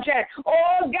diligent,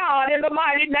 oh God, in the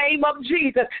mighty name of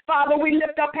Jesus. Father, we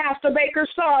lift up Pastor Baker's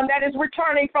son that is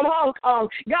returning from Hong Kong.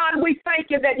 God, we thank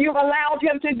you that you've allowed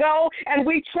him to go, and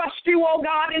we trust you, oh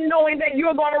God, in knowing that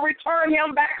you're going to return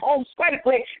him back home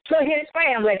safely to his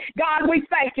family. God, we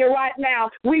thank you right now.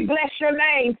 We bless your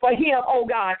name for him, oh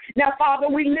God. Now, Father,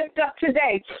 we lift up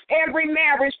today every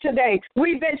marriage today.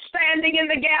 We've been standing in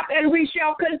the gap, and we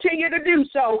shall continue to do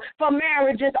so for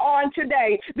marriages on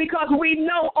today, because we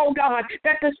know, oh God,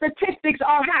 that the statistics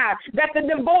are high, that the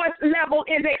divorce level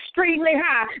is extremely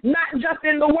high, not just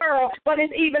in the world, but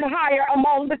it's even higher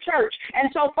among the church. And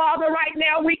so, Father, right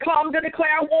now we come to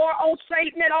declare war on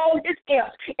Satan and all his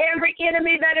imps. Every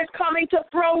enemy that is coming to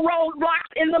throw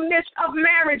roadblocks in the midst of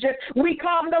marriages, we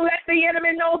come to let the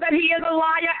enemy know that he is a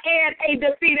liar and a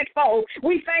defeated foe.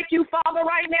 We thank you, Father,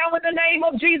 right now in the name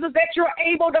of Jesus, that you're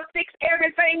able to fix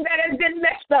everything that has been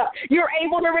messed up. You're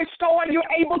able to restore, you're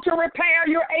able to repair,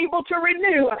 you're able to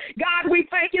renew. God, we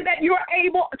thank you that you're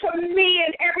able to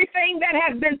mend everything that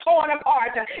has been torn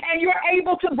apart, and you're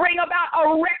able to bring about a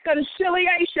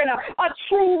reconciliation, a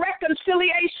true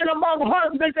reconciliation among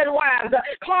husbands and wives,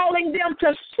 calling them to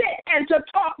sit and to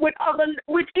talk with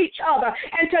each other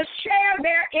and to share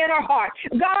their inner heart.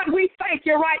 God, we thank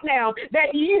you right now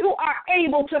that you are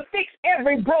able to fix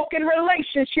every broken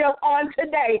relationship on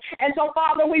today. And so,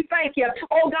 Father, we thank you,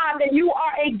 oh God, that you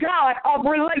are a God of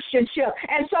relationship.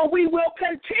 And so we will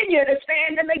continue to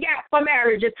stand in the gap for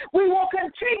marriages. We will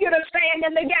continue to stand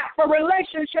in the gap for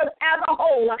relationships as a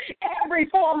whole. Every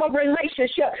form of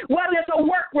relationship, whether it's a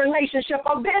work relationship,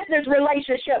 a business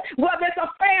relationship, whether it's a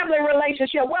family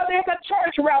relationship, whether it's a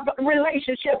church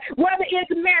relationship, whether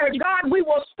it's marriage, God, we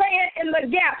will stand in the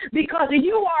gap because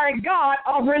you are a God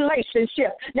of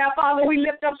relationship. Now, Father, we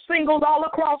lift up singles all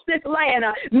across this land,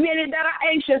 many that are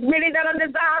anxious, many that are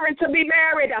desiring to be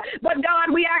married. But,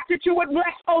 God, we ask that you would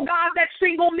bless, oh God, that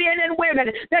single men and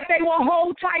women, that they will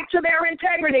hold tight to their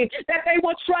integrity, that they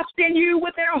will trust in you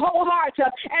with their whole heart,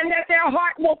 and that their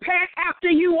heart will pant after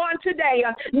you on today,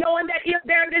 knowing that if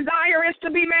their desire is to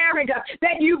be married,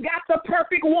 that you got the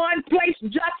perfect one placed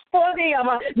just for them.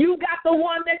 You got the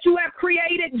one that you have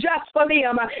created just for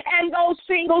them. And those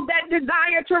singles that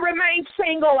desire to remain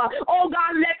single, oh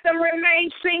God, let them remain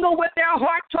single with their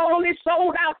heart totally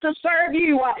sold out to serve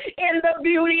you in the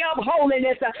beauty of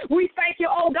holiness. We thank you,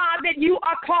 oh God, that you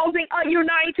are causing a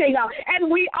uniting, and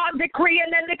we are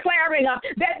decreeing and declaring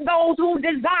that those who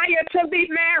desire to be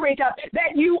married,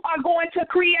 that you are going to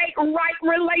create right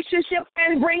relationships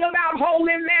and bring about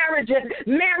holy marriages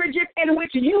in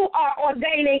which you are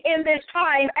ordaining in this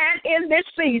time and in this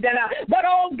season. But,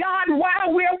 oh God,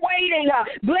 while we're waiting,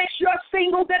 bless your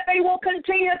singles that they will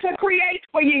continue to create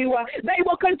for you. They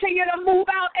will continue to move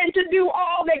out and to do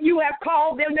all that you have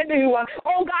called them to do.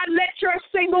 Oh God, let your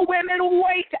single women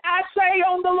wait, I say,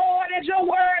 on the Lord as your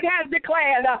word has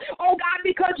declared. Oh God,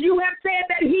 because you have said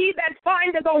that he that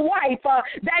findeth a wife,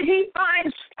 that he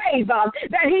finds favor,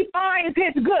 that he finds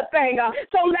his good thing.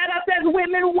 So let us as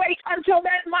women wait until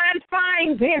that man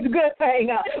finds his good thing.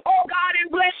 Oh God,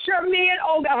 and bless your men,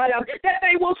 oh God, that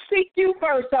they will seek you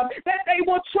first, that they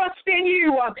will trust in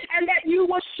you, and that you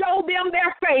will show them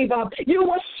their favor. You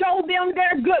will show them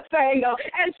their good thing.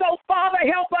 And so, Father,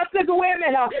 help us as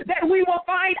women that we will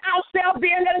find ourselves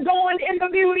being adorned in the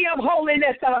beauty of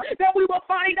holiness, that we will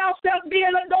find ourselves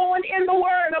being adorned in the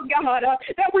word of God,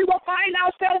 that we will find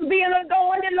ourselves being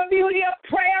adorned in the beauty of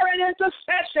prayer and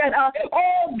intercession.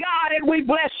 Oh God, and we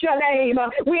bless your name.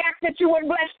 We ask that you would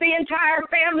bless the entire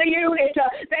family unit,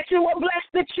 that you would bless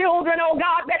the children, oh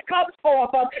God, that comes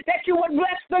forth, that you would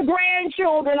bless the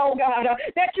grandchildren, oh God,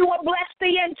 that you would bless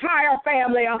the entire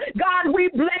family. God, we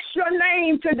Bless your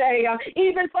name today,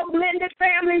 even for blended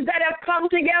families that have come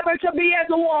together to be as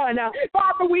one.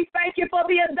 Father, we thank you for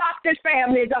the adopted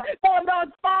families, for those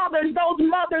fathers, those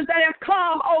mothers that have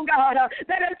come, oh God,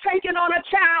 that have taken on a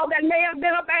child that may have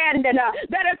been abandoned,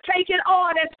 that have taken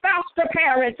on as foster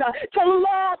parents to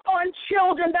love on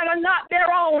children that are not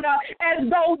their own as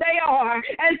though they are.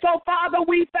 And so, Father,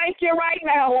 we thank you right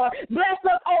now. Bless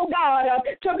us, oh God,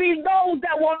 to be those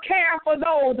that will care for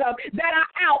those that are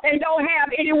out and don't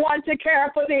have anyone to care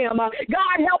for them.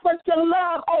 God, help us to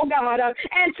love, oh God,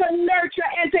 and to nurture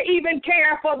and to even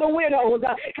care for the widows.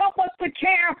 Help us to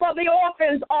care for the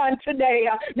orphans on today.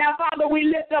 Now, Father, we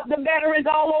lift up the veterans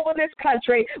all over this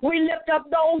country. We lift up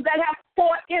those that have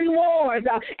fought in wars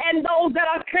and those that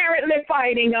are currently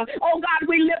fighting. Oh, God,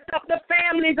 we lift up the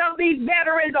families of these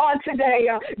veterans on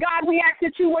today. God, we ask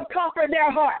that you would comfort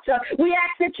their hearts. We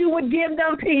ask that you would give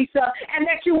them peace and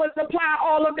that you would supply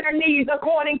all of their needs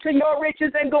according to your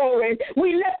riches and glory.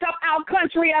 We lift up our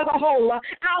country as a whole.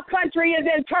 Our country is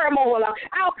in turmoil.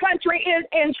 Our country is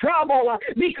in trouble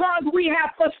because we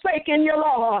have forsaken your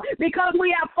law, because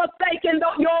we have forsaken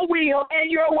your will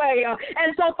and your way.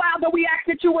 And so, Father, we ask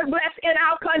that you would bless in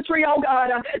our country, oh God,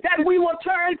 that we will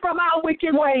turn from our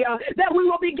wicked way, that we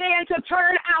will begin to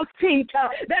turn our feet,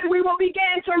 that we will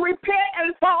begin to repent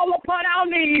and fall upon our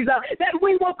knees, that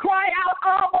we will cry out,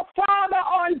 Abba, Father,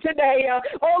 on today.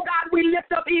 Oh God, we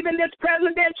lift up even this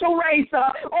presidential race.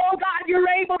 Oh God, you're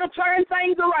able to turn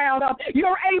things around.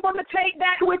 You're able to take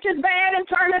that which is bad and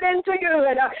turn it into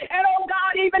good. And oh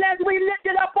God, even as we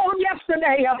lifted up on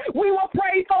yesterday, we will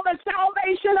pray for the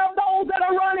salvation of those that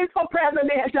are running for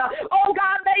president. Oh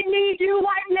God, they need you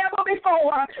like never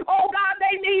before. Oh God,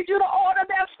 they need you to order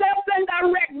their steps and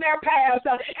direct their paths.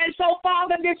 And so,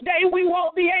 Father, this day we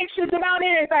won't be anxious about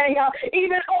anything,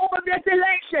 even over this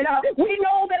election. We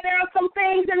know that there are some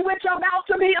things in which are about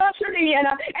to be ushered in,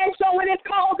 and so it is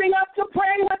causing us to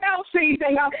pray without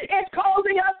ceasing. It's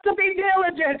causing us to be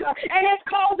diligent, and it's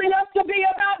causing us to be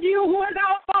about you, who is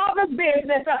our Father's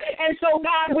business. And so,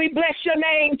 God, we bless your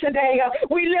name today.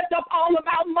 We lift up all of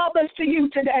our mothers to you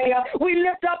today. We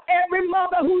lift up every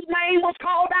mother whose name was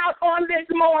called out on this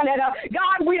morning.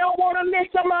 God, we don't want to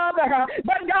miss a mother,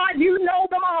 but God, you know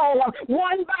them all,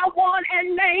 one by one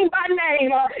and name by name.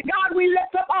 God, we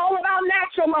lift up all of our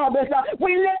natural mothers.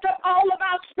 We lift up all of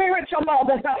our spiritual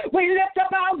mothers. We lift up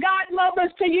our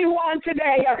godmothers to you on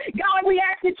today. God, we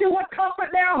ask that you would comfort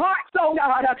their hearts, oh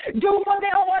God. Do for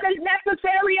them what is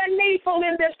necessary and needful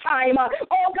in this time.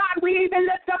 Oh God, we even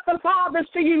lift up the fathers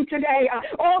to you today.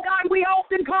 Oh God, we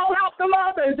often call out the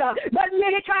mothers, but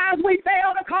many times we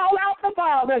fail to call out the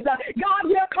fathers. God,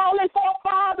 we're calling for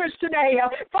fathers today,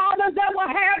 fathers that will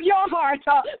have your heart,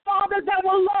 fathers that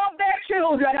will love their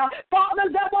children,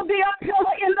 fathers that will be a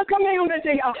pillar in the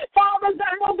community, fathers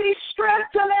that will be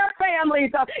strength to their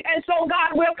families. And so,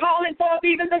 God, we're calling for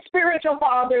even the spiritual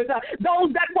fathers, those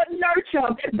that will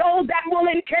nurture, those that will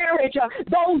encourage,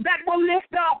 those that will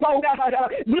lift up, oh God.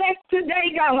 Bless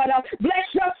today, God. Bless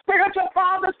your spiritual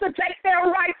fathers to take their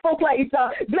rightful place.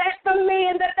 Bless the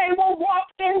men that they will walk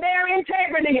in their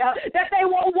integrity, that they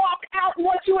will walk out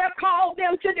what you have called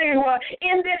them to do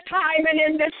in this time and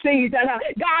in this season.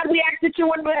 God, we ask that you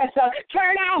would bless.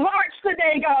 Turn our hearts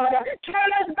today, God. Turn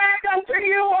us back unto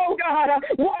you, oh God.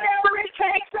 Whatever it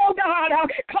takes, oh God,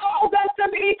 cause us to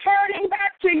be turning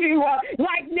back to you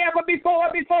like never before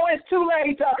it's too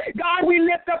late. God, we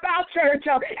lift up our church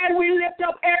and we lift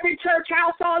up every church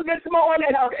house on this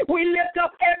morning. We lift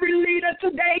up every leader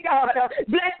today, God.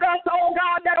 Bless us, oh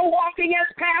God, that are walking as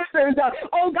pastors.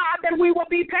 Oh God, that we will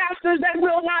be pastors that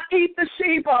will not eat the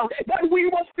sheep, but we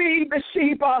will feed the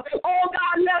sheep. Oh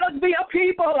God, let us be a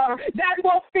people that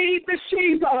will feed the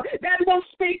sheep, that will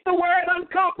speak the word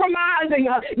uncompromising,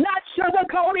 not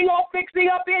sugarcoating or fixing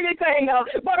up anything,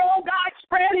 but oh God,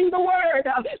 spreading the word,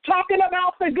 talking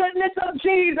about the goodness of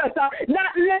Jesus,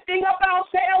 not lifting up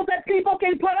ourselves that people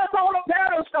can put us on a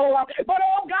pedestal, but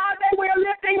oh God, that we're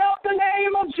lifting up the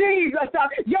name of Jesus.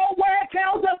 Your word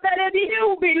tells us that if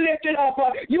you be lifted up,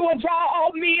 you will draw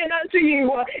all men unto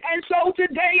you. And so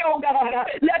today, oh God,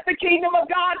 let the Kingdom of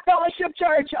God Fellowship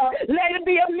Church, let it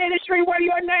be a ministry where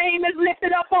your name is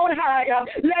lifted up on high.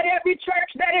 Let every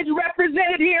church that is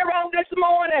represented here on this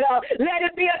morning, let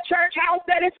it be a church house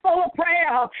that is full of prayer,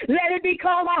 prayer. Let it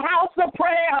become a house of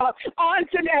prayer on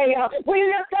today. We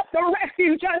lift up the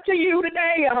refuge unto you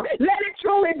today. Let it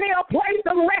truly be a place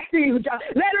of refuge.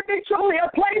 Let it be truly a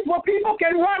place where people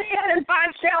can run in and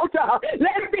find shelter.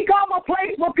 Let it become a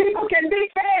place where people can be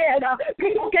fed.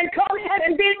 People can come in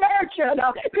and be nurtured.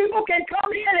 People can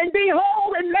come in and be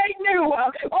whole and made new.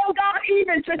 Oh God,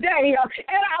 even today,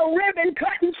 in our ribbon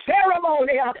cutting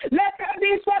ceremony, let there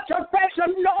be such a fresh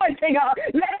anointing.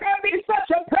 Let there be such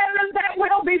a presence that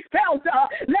will be felt.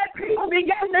 Let people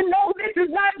begin to know this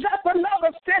is not just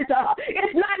another center.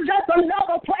 It's not just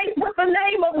another place with the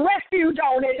name of refuge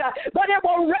on it, but it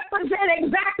will represent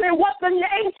exactly what the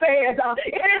name says.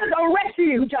 It is a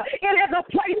refuge. It is a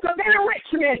place of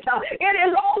enrichment. It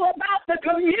is all about the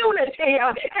community,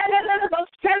 and it is a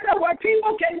center where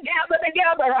people can gather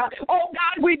together. Oh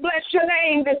God, we bless your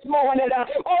name this morning.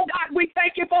 Oh God, we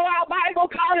thank you for our Bible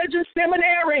college and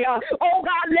seminary. Oh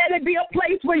God, let it be a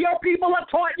place where your people are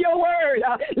taught your word.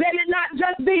 Let it not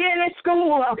just be any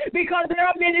school, because there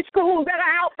are many schools that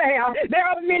are out there. There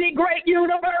are many great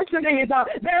universities.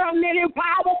 There are many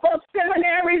powerful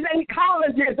seminaries and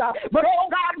colleges. But oh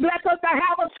God, bless us to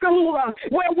have a school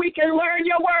where we can learn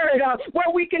your word,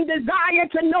 where we can desire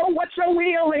to know what your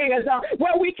will is,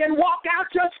 where we can walk out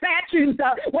your statutes,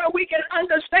 where we can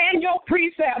understand your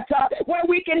precepts, where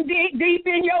we can dig deep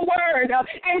in your word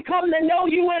and come to know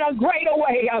you in a greater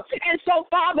way. And so,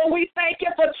 Father, we thank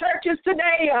you for churches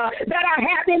today that are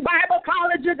having Bible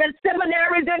colleges and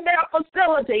seminaries in their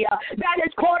facility, that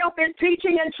is caught up in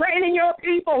teaching and training your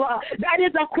people, that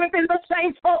is equipping the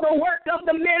saints for the work of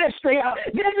the ministry.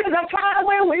 This is a time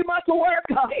when we must work.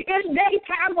 It's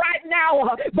daytime right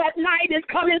now, but night is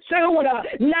coming soon.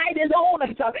 Night is on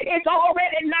us. It's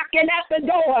already knocking at the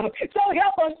door. So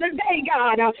help us today,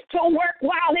 God, to work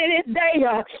while it is day.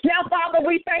 Now, Father,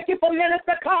 we thank you for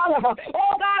Minister Carla.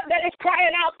 Oh, God, that is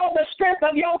crying out for the strength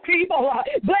of your people.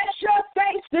 Bless your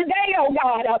saints today, oh,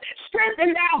 God.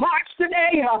 Strengthen their hearts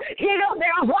today. Heal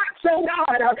their hearts, oh,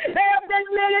 God. There have been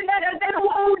many that have been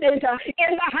wounded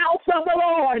in the house of the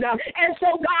Lord. And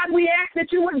so, God, we ask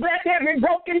that you would bless every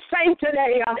broken saint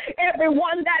today,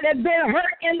 everyone that has been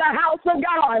hurt in the house of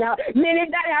God, many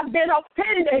that have been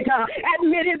offended, and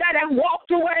many that have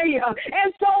walked away. And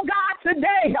so, God,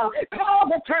 today, call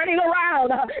the turning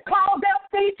around. Call their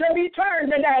feet to be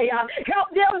turned today. Help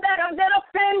them that have been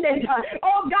offended,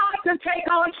 oh God, to take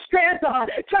on strength,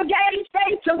 to gain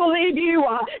faith, to believe you,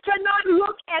 to not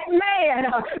look at man,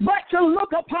 but to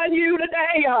look upon you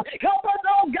today. Help us,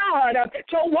 oh God,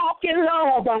 to walk in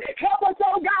love. Help us,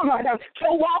 oh God, to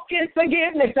walk in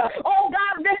forgiveness. Oh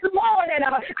God, this morning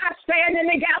I stand in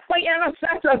the gap for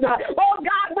intercessors. Oh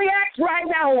God, we ask right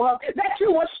now that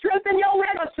you will strengthen your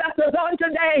intercessors on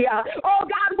today. Oh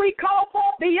God, we call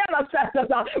forth the intercessors.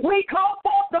 We call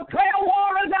forth the prayer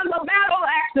warriors and the battle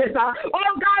axes.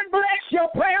 Oh God, bless your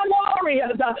prayer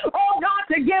warriors. Oh God,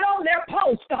 to get on their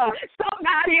post.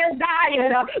 Somebody is dying.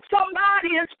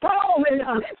 Somebody is falling.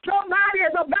 Somebody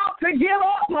is about to give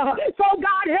up. So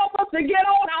God, help us to get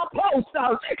on our post.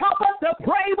 Help us to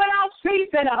pray without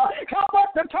ceasing. Help us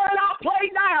to turn our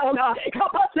plate down.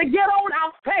 Help us to get on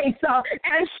our face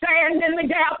and stand in the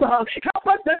gap. Help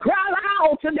us to cry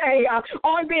loud today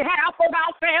on behalf of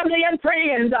our family and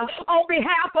friends, on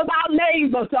behalf of our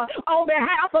neighbors, on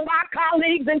behalf of our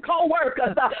colleagues and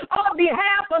co-workers, on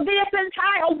behalf of this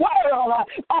entire world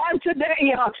on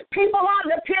today. People are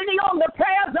depending on the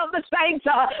prayers of the saints.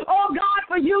 Oh God,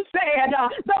 for you said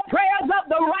the prayers of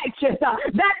the righteous,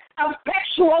 that's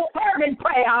effectual fervent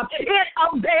prayer. It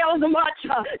avails much.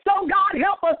 So God,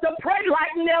 help us to pray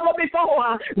like never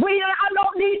before. I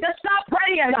don't need to stop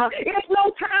praying. It's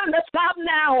no time to stop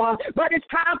now, but it's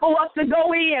time for us to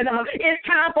go in. It's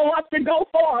time for us to go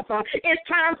forth. It's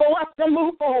time for us to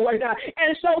move forward.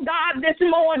 And so, God, this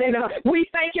morning, we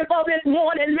thank you for this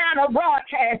Morning Manna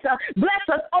broadcast. Bless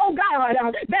us, oh God,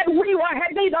 that we will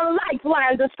be the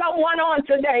lifeline to someone on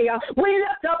today. We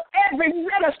lift up every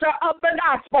minister of the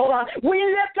gospel. We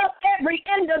lift up every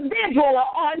individual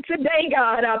on today,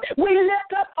 God. We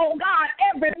lift up, oh God,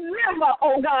 every member,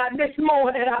 oh God, this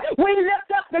morning. We lift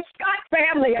up the Scott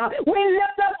family. We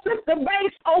lift up Sister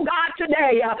Bates, oh God,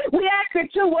 today. We ask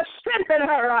that you would strengthen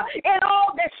her in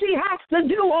all that she has to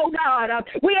do, oh God.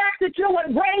 We ask that you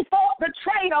would bring forth the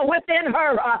trainer within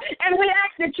her. And we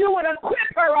ask that you would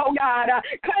equip her, oh God,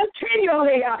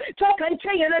 continually to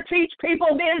continue to teach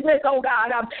people business, oh God.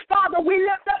 Father, we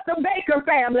lift up the Baker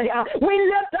family. We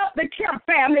lift up the Kemp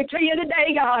family to you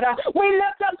today, God. We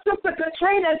lift up Sister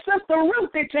Katrina and Sister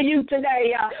Ruthie to you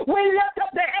today. We lift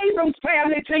up the Abrams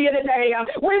family to you today.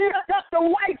 We lift up the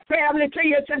White family to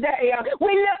you today.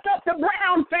 We lift up the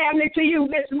Brown family to you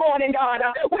this morning, God.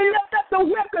 We lift up the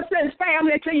Wilkerson's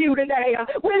family to you today.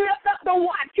 We lift up the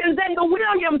Watkins and the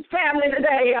Williams family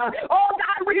today. Oh,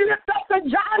 God, we lift up the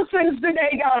Johnsons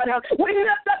today, God. We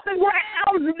lift up the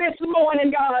Browns this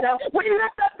morning, God. We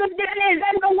lift up the Denny's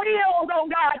and the Wheels, oh,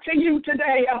 God, to you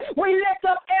today. We lift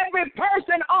up every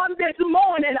person on this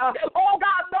morning. Oh,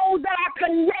 God, those that are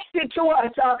connected to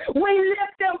us. We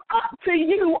lift them up to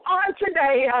you on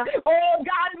today. Oh,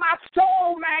 God, my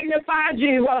soul magnifies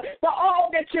you for all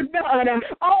that you've done,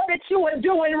 all that you are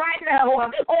doing right now.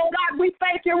 Oh, God, we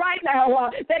thank you right now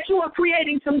that you are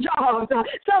creating some jobs.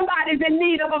 Somebody's in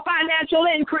need of a financial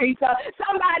increase.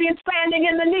 Somebody is standing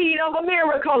in the need of a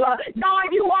miracle. God,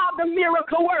 you are the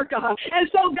miracle worker. And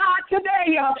so, God,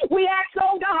 today we ask,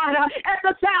 oh, God, at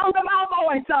the sound of our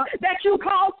voice, that you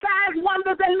cause signs,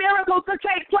 wonders, and miracles to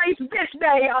take place this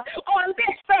day, on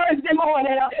this Thursday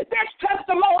morning, this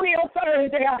testimonial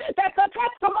Thursday, that the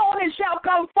testimony shall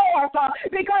come forth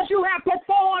because you have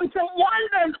performed some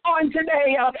wonders on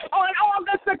today. On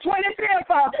August the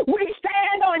 25th, we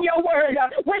stand on your word.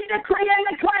 We decree and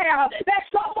declare that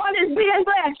someone is being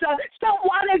blessed.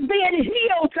 Someone is being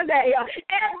healed today.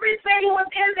 Everything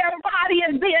within their body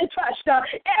is being touched.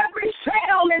 Every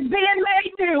cell is being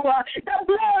made new. The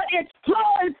blood is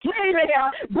flowing freely.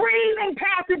 Breathing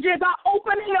passages are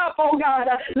opening up, oh God.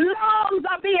 Lungs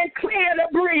are being clear to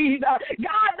breathe.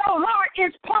 God, the heart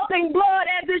is pumping blood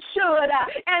as it should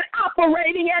and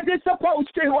operating as it's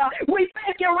supposed to. We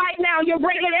thank you right now. You're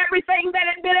bringing everything that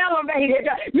has been elevated.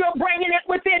 You're bringing it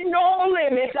within normal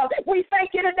limits. We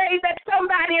thank you today that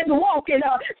somebody is walking.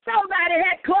 Somebody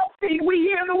had club feet. We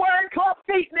hear the word club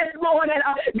feet this morning.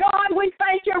 God, we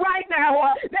thank you right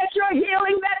now that you're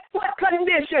healing that foot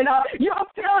condition.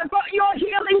 You're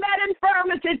healing that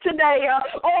infirmity today.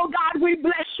 Oh, God, we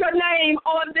bless your name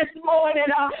on this morning.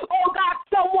 Oh, God,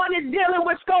 someone is dealing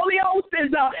with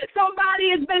scoliosis.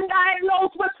 Somebody has been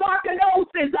diagnosed with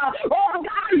sarcoidosis. Oh,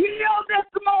 God, heal this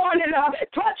morning.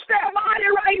 Touch their body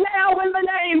right now in the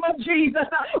name of Jesus.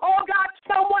 Oh, God,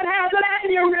 someone has an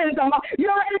aneurysm.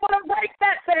 You're able to break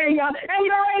that thing, and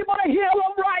you're able to heal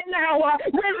them right now.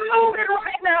 Remove it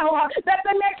right now, that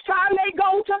the next time they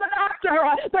go to the doctor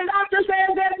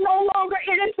says there's no longer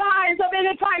any signs of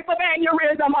any type of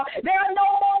aneurysm. There are no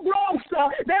more growths.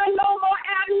 There are no more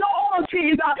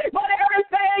abnormalities. But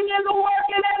everything is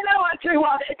working as it ought to.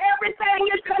 Everything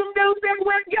is conducive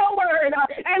with your word.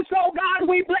 And so, God,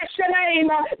 we bless your name.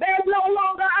 There's no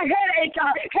longer a headache.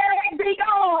 Headache be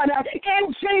gone in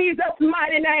Jesus'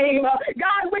 mighty name.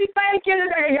 God, we thank you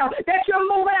today that you're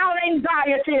moving out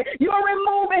anxiety. You're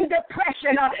removing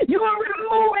depression. You're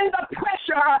removing the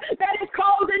pressure that is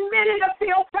causing many to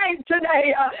feel faint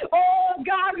today. Oh,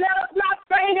 God, let us not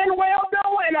faint in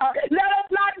well-doing. Let us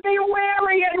not be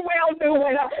weary in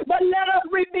well-doing. But let us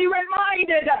be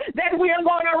reminded that we are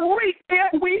going to reap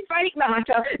if we faint not.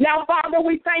 Now, Father,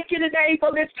 we thank you today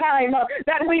for this time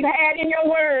that we've had in your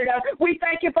word. We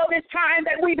thank you for this time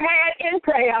that we've had in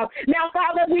prayer. Now,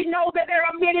 Father, we know that there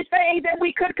are many things that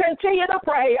we could continue to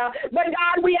pray. But,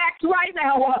 God, we ask right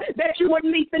now that you would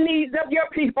meet the needs of your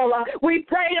people. We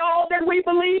pray all that we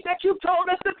believe that you've told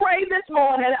us to pray this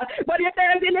morning. But if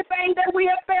there's anything that we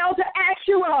have failed to ask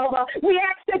you of, we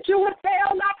ask that you would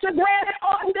fail not to grant it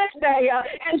on this day.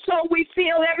 And so we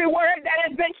seal every word that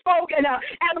has been spoken,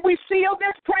 and we seal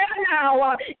this prayer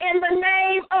now. In the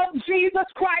name of Jesus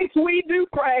Christ, we do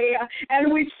pray,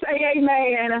 and we say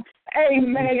amen,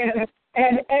 amen,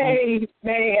 and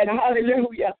amen.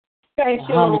 Hallelujah. Thank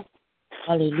you.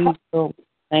 Hallelujah.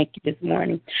 Thank you this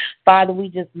morning. Father, we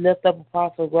just lift up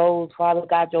Apostle Rose, Father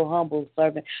God, your humble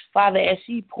servant. Father, as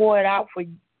she poured out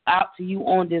to you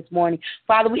on this morning.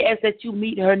 Father, we ask that you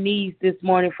meet her needs this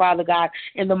morning, Father God,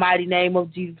 in the mighty name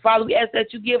of Jesus. Father, we ask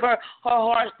that you give her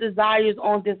heart's desires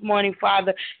on this morning,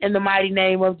 Father, in the mighty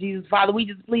name of Jesus. Father, we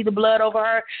just plead the blood over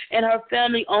her and her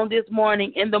family on this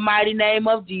morning in the mighty name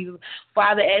of Jesus.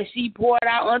 Father, as she poured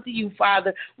out unto you,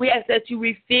 Father, we ask that you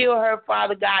refill her,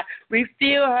 Father God.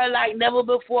 Refill her like never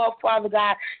before, Father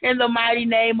God, in the mighty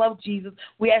name of Jesus.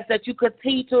 We ask that you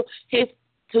continue to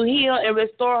heal and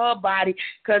restore her body.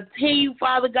 Continue,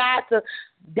 Father God, to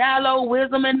download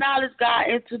wisdom and knowledge, God,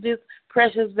 into this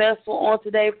precious vessel on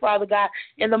today, Father God,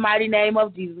 in the mighty name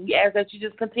of Jesus. We ask that you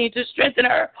just continue to strengthen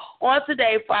her on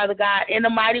today, Father God, in a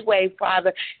mighty way,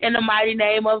 Father, in the mighty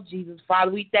name of Jesus.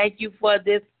 Father, we thank you for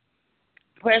this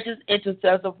precious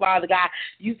intercessor, Father God.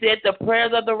 You said the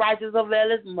prayers of the righteous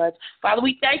avail as much. Father,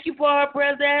 we thank you for her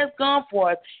prayers that has gone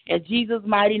forth. In Jesus'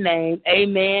 mighty name,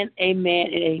 amen, amen,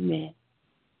 and amen.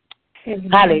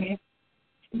 Hallelujah.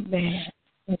 Amen.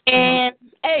 And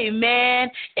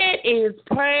amen. It is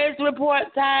praise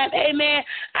report time. Amen.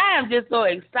 I am just so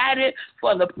excited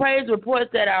for the praise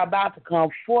reports that are about to come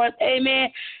forth. Amen.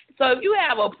 So if you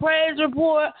have a praise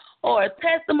report or a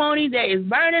testimony that is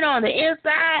burning on the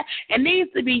inside and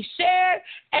needs to be shared,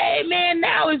 amen,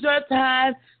 now is your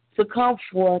time to come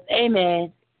forth.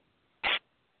 Amen.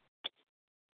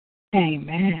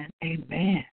 Amen.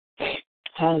 Amen.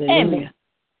 Hallelujah. Amen.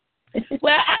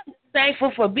 Well, I'm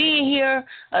thankful for being here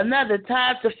another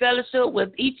time to fellowship with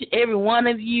each and every one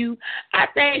of you. I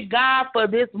thank God for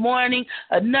this morning,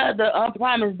 another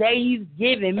unpromised day He's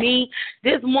given me.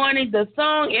 This morning, the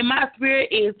song in my spirit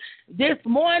is, "This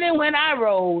morning when I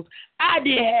rose, I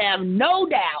did have no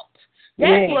doubt."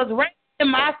 That was right in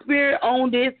my spirit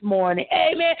on this morning.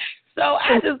 Amen. So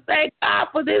I just thank God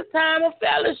for this time of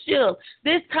fellowship,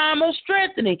 this time of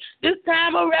strengthening, this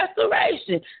time of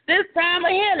restoration, this time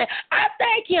of healing. I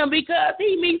thank Him because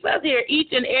He meets us here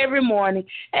each and every morning.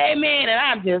 Amen. And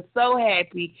I'm just so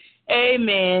happy.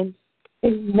 Amen.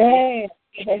 Amen.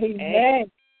 Amen.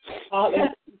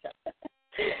 Hallelujah.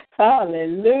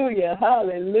 Hallelujah.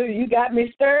 Hallelujah. You got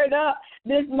me stirred up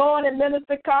this morning,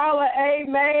 Minister Carla.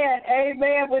 Amen.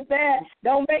 Amen with that.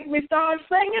 Don't make me start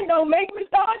singing. Don't make me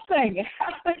start singing.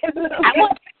 Hallelujah.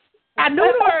 I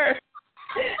knew the word.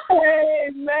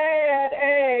 Amen.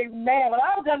 Amen. Well,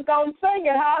 I'm just going to sing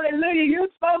it. Hallelujah. You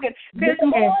spoken. This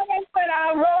morning when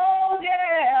I rose,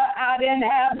 I didn't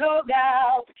have no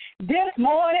doubt. This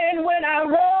morning when I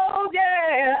rose,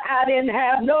 I didn't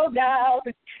have no doubt.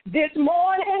 This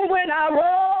morning when I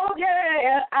rose,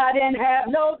 I didn't have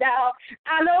no doubt.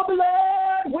 I know the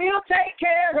Lord will take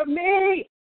care of me.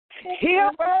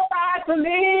 He'll provide for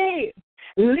me.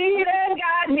 Lead and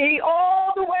guide me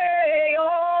all the way,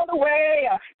 all the way.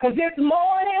 'Cause this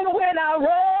morning when I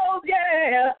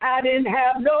rose, I didn't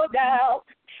have no doubt.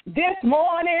 This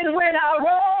morning when I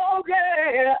rose,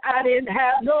 I didn't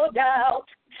have no doubt.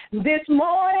 This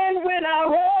morning when I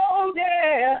rose,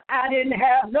 I didn't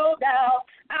have no doubt.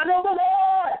 I know the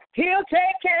Lord, He'll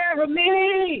take care of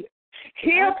me.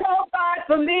 He'll provide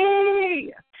for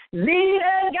me. Lead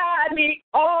and guide me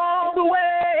all the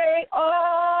way,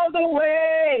 all the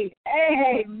way.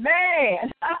 Amen.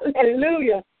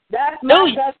 Hallelujah. That's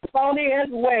my testimony as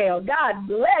well. God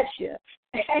bless you.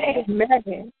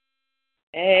 Amen.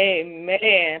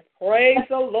 Amen. Praise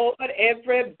the Lord,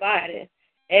 everybody.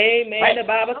 Amen. Right. The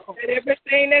Bible said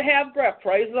everything that have breath,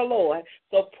 praise the Lord.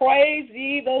 So praise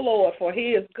ye the Lord, for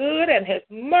He is good and His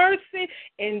mercy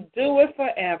endureth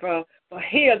forever. For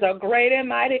He is a great and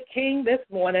mighty King this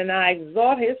morning. I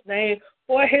exalt His name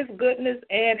for His goodness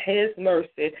and His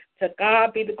mercy. To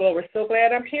God be the glory. So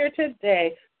glad I'm here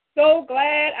today. So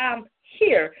glad I'm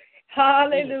here.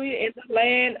 Hallelujah, in the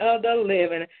land of the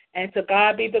living. And to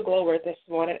God be the glory this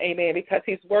morning. Amen. Because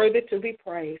He's worthy to be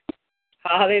praised.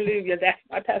 Hallelujah. That's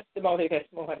my testimony this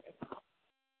morning.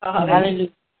 Hallelujah.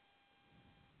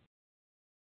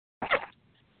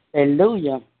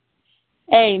 Hallelujah.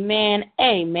 Amen.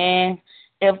 Amen.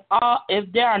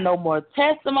 If there are no more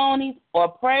testimonies or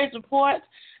praise reports,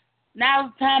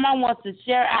 now's the time I want to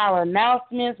share our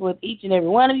announcements with each and every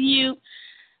one of you.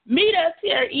 Meet us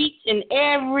here each and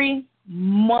every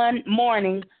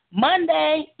morning,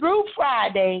 Monday through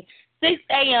Friday, 6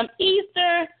 a.m.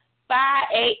 Eastern, 5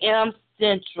 a.m.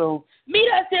 Central.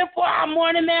 Meet us here for our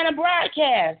Morning Manna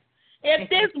broadcast. If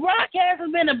this broadcast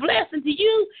has been a blessing to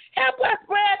you, help us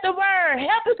spread the word.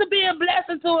 Help us to be a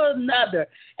blessing to another.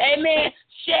 Amen.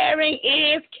 Sharing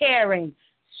is caring.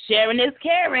 Sharing is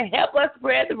caring. Help us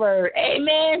spread the word.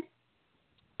 Amen.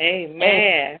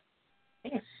 Amen.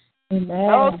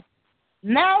 Those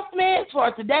announcements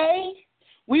for today.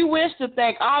 We wish to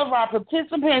thank all of our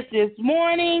participants this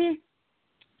morning.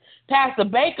 Pastor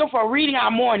Baker for reading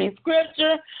our morning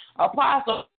scripture.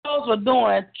 Apostle Rose for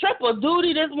doing triple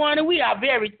duty this morning. We are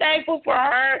very thankful for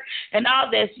her and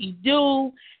all that she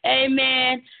do.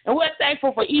 Amen. And we're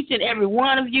thankful for each and every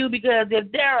one of you because if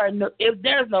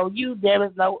there's no you, there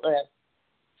is no us.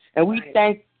 And we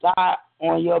thank God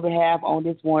on your behalf on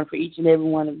this morning for each and every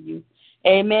one of you.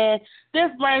 Amen.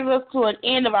 This brings us to an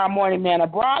end of our Morning Manna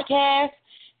broadcast.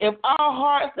 If all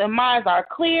hearts and minds are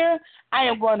clear, I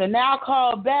am going to now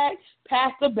call back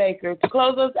Pastor Baker, to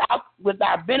close us out with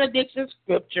our benediction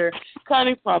scripture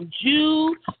coming from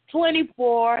Jude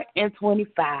 24 and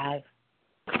 25.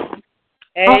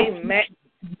 Amen.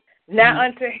 Now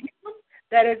unto him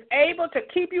that is able to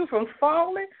keep you from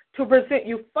falling, to present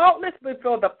you faultless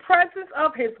before the presence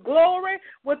of his glory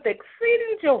with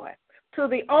exceeding joy. To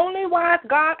the only wise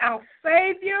God, our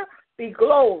Savior, be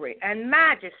glory and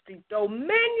majesty,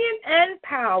 dominion and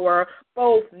power,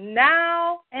 both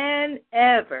now and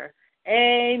ever.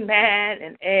 Amen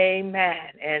and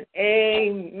amen and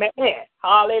amen.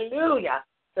 Hallelujah.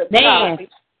 Man.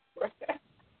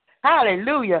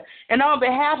 Hallelujah. And on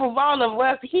behalf of all of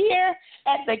us here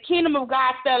at the Kingdom of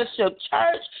God Fellowship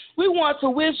Church, we want to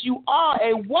wish you all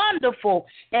a wonderful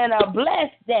and a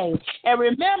blessed day. And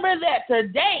remember that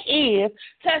today is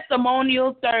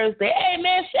Testimonial Thursday.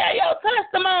 Amen. Share your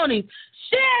testimonies.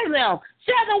 Share them.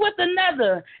 Share them with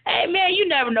another. Amen. You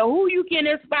never know who you can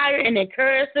inspire and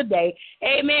encourage today.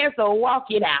 Amen. So walk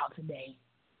it out today.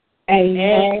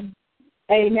 Amen.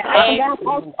 Amen. Amen.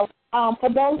 For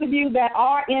those of you that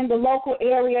are in the local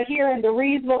area, here in the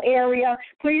Reedsville area,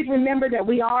 please remember that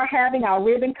we are having our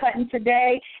ribbon cutting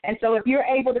today. And so if you're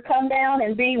able to come down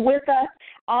and be with us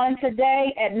on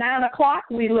today at 9 o'clock,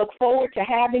 we look forward to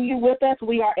having you with us.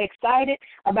 We are excited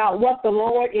about what the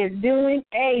Lord is doing.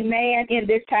 Amen. In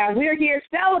this time, we're here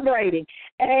celebrating.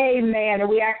 Amen. And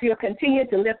we ask you to continue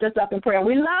to lift us up in prayer.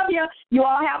 We love you. You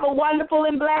all have a wonderful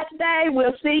and blessed day.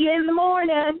 We'll see you in the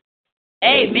morning.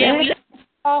 Amen.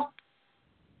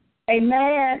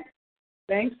 Amen.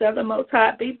 Thanks to the Most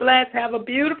High. Be blessed. Have a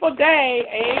beautiful day.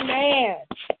 Amen.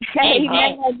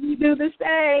 Amen. You do the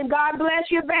same. God bless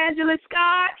you, Evangelist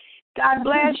Scott. God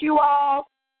bless you all.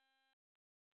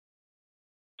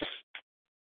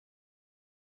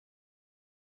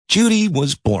 Judy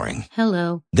was boring.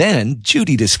 Hello. Then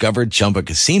Judy discovered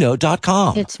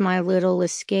ChumbaCasino.com. It's my little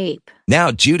escape.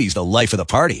 Now Judy's the life of the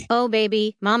party. Oh,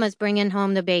 baby, mama's bringing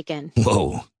home the bacon.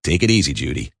 Whoa, take it easy,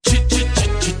 Judy.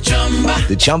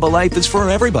 The Chumba life is for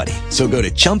everybody. So go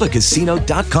to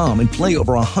ChumbaCasino.com and play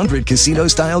over 100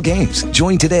 casino-style games.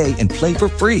 Join today and play for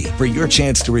free for your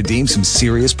chance to redeem some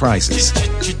serious prizes.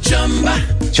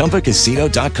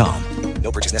 ChumbaCasino.com.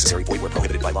 No purchase necessary. Void where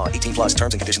prohibited by law. 18 plus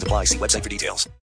terms and conditions apply. See website for details.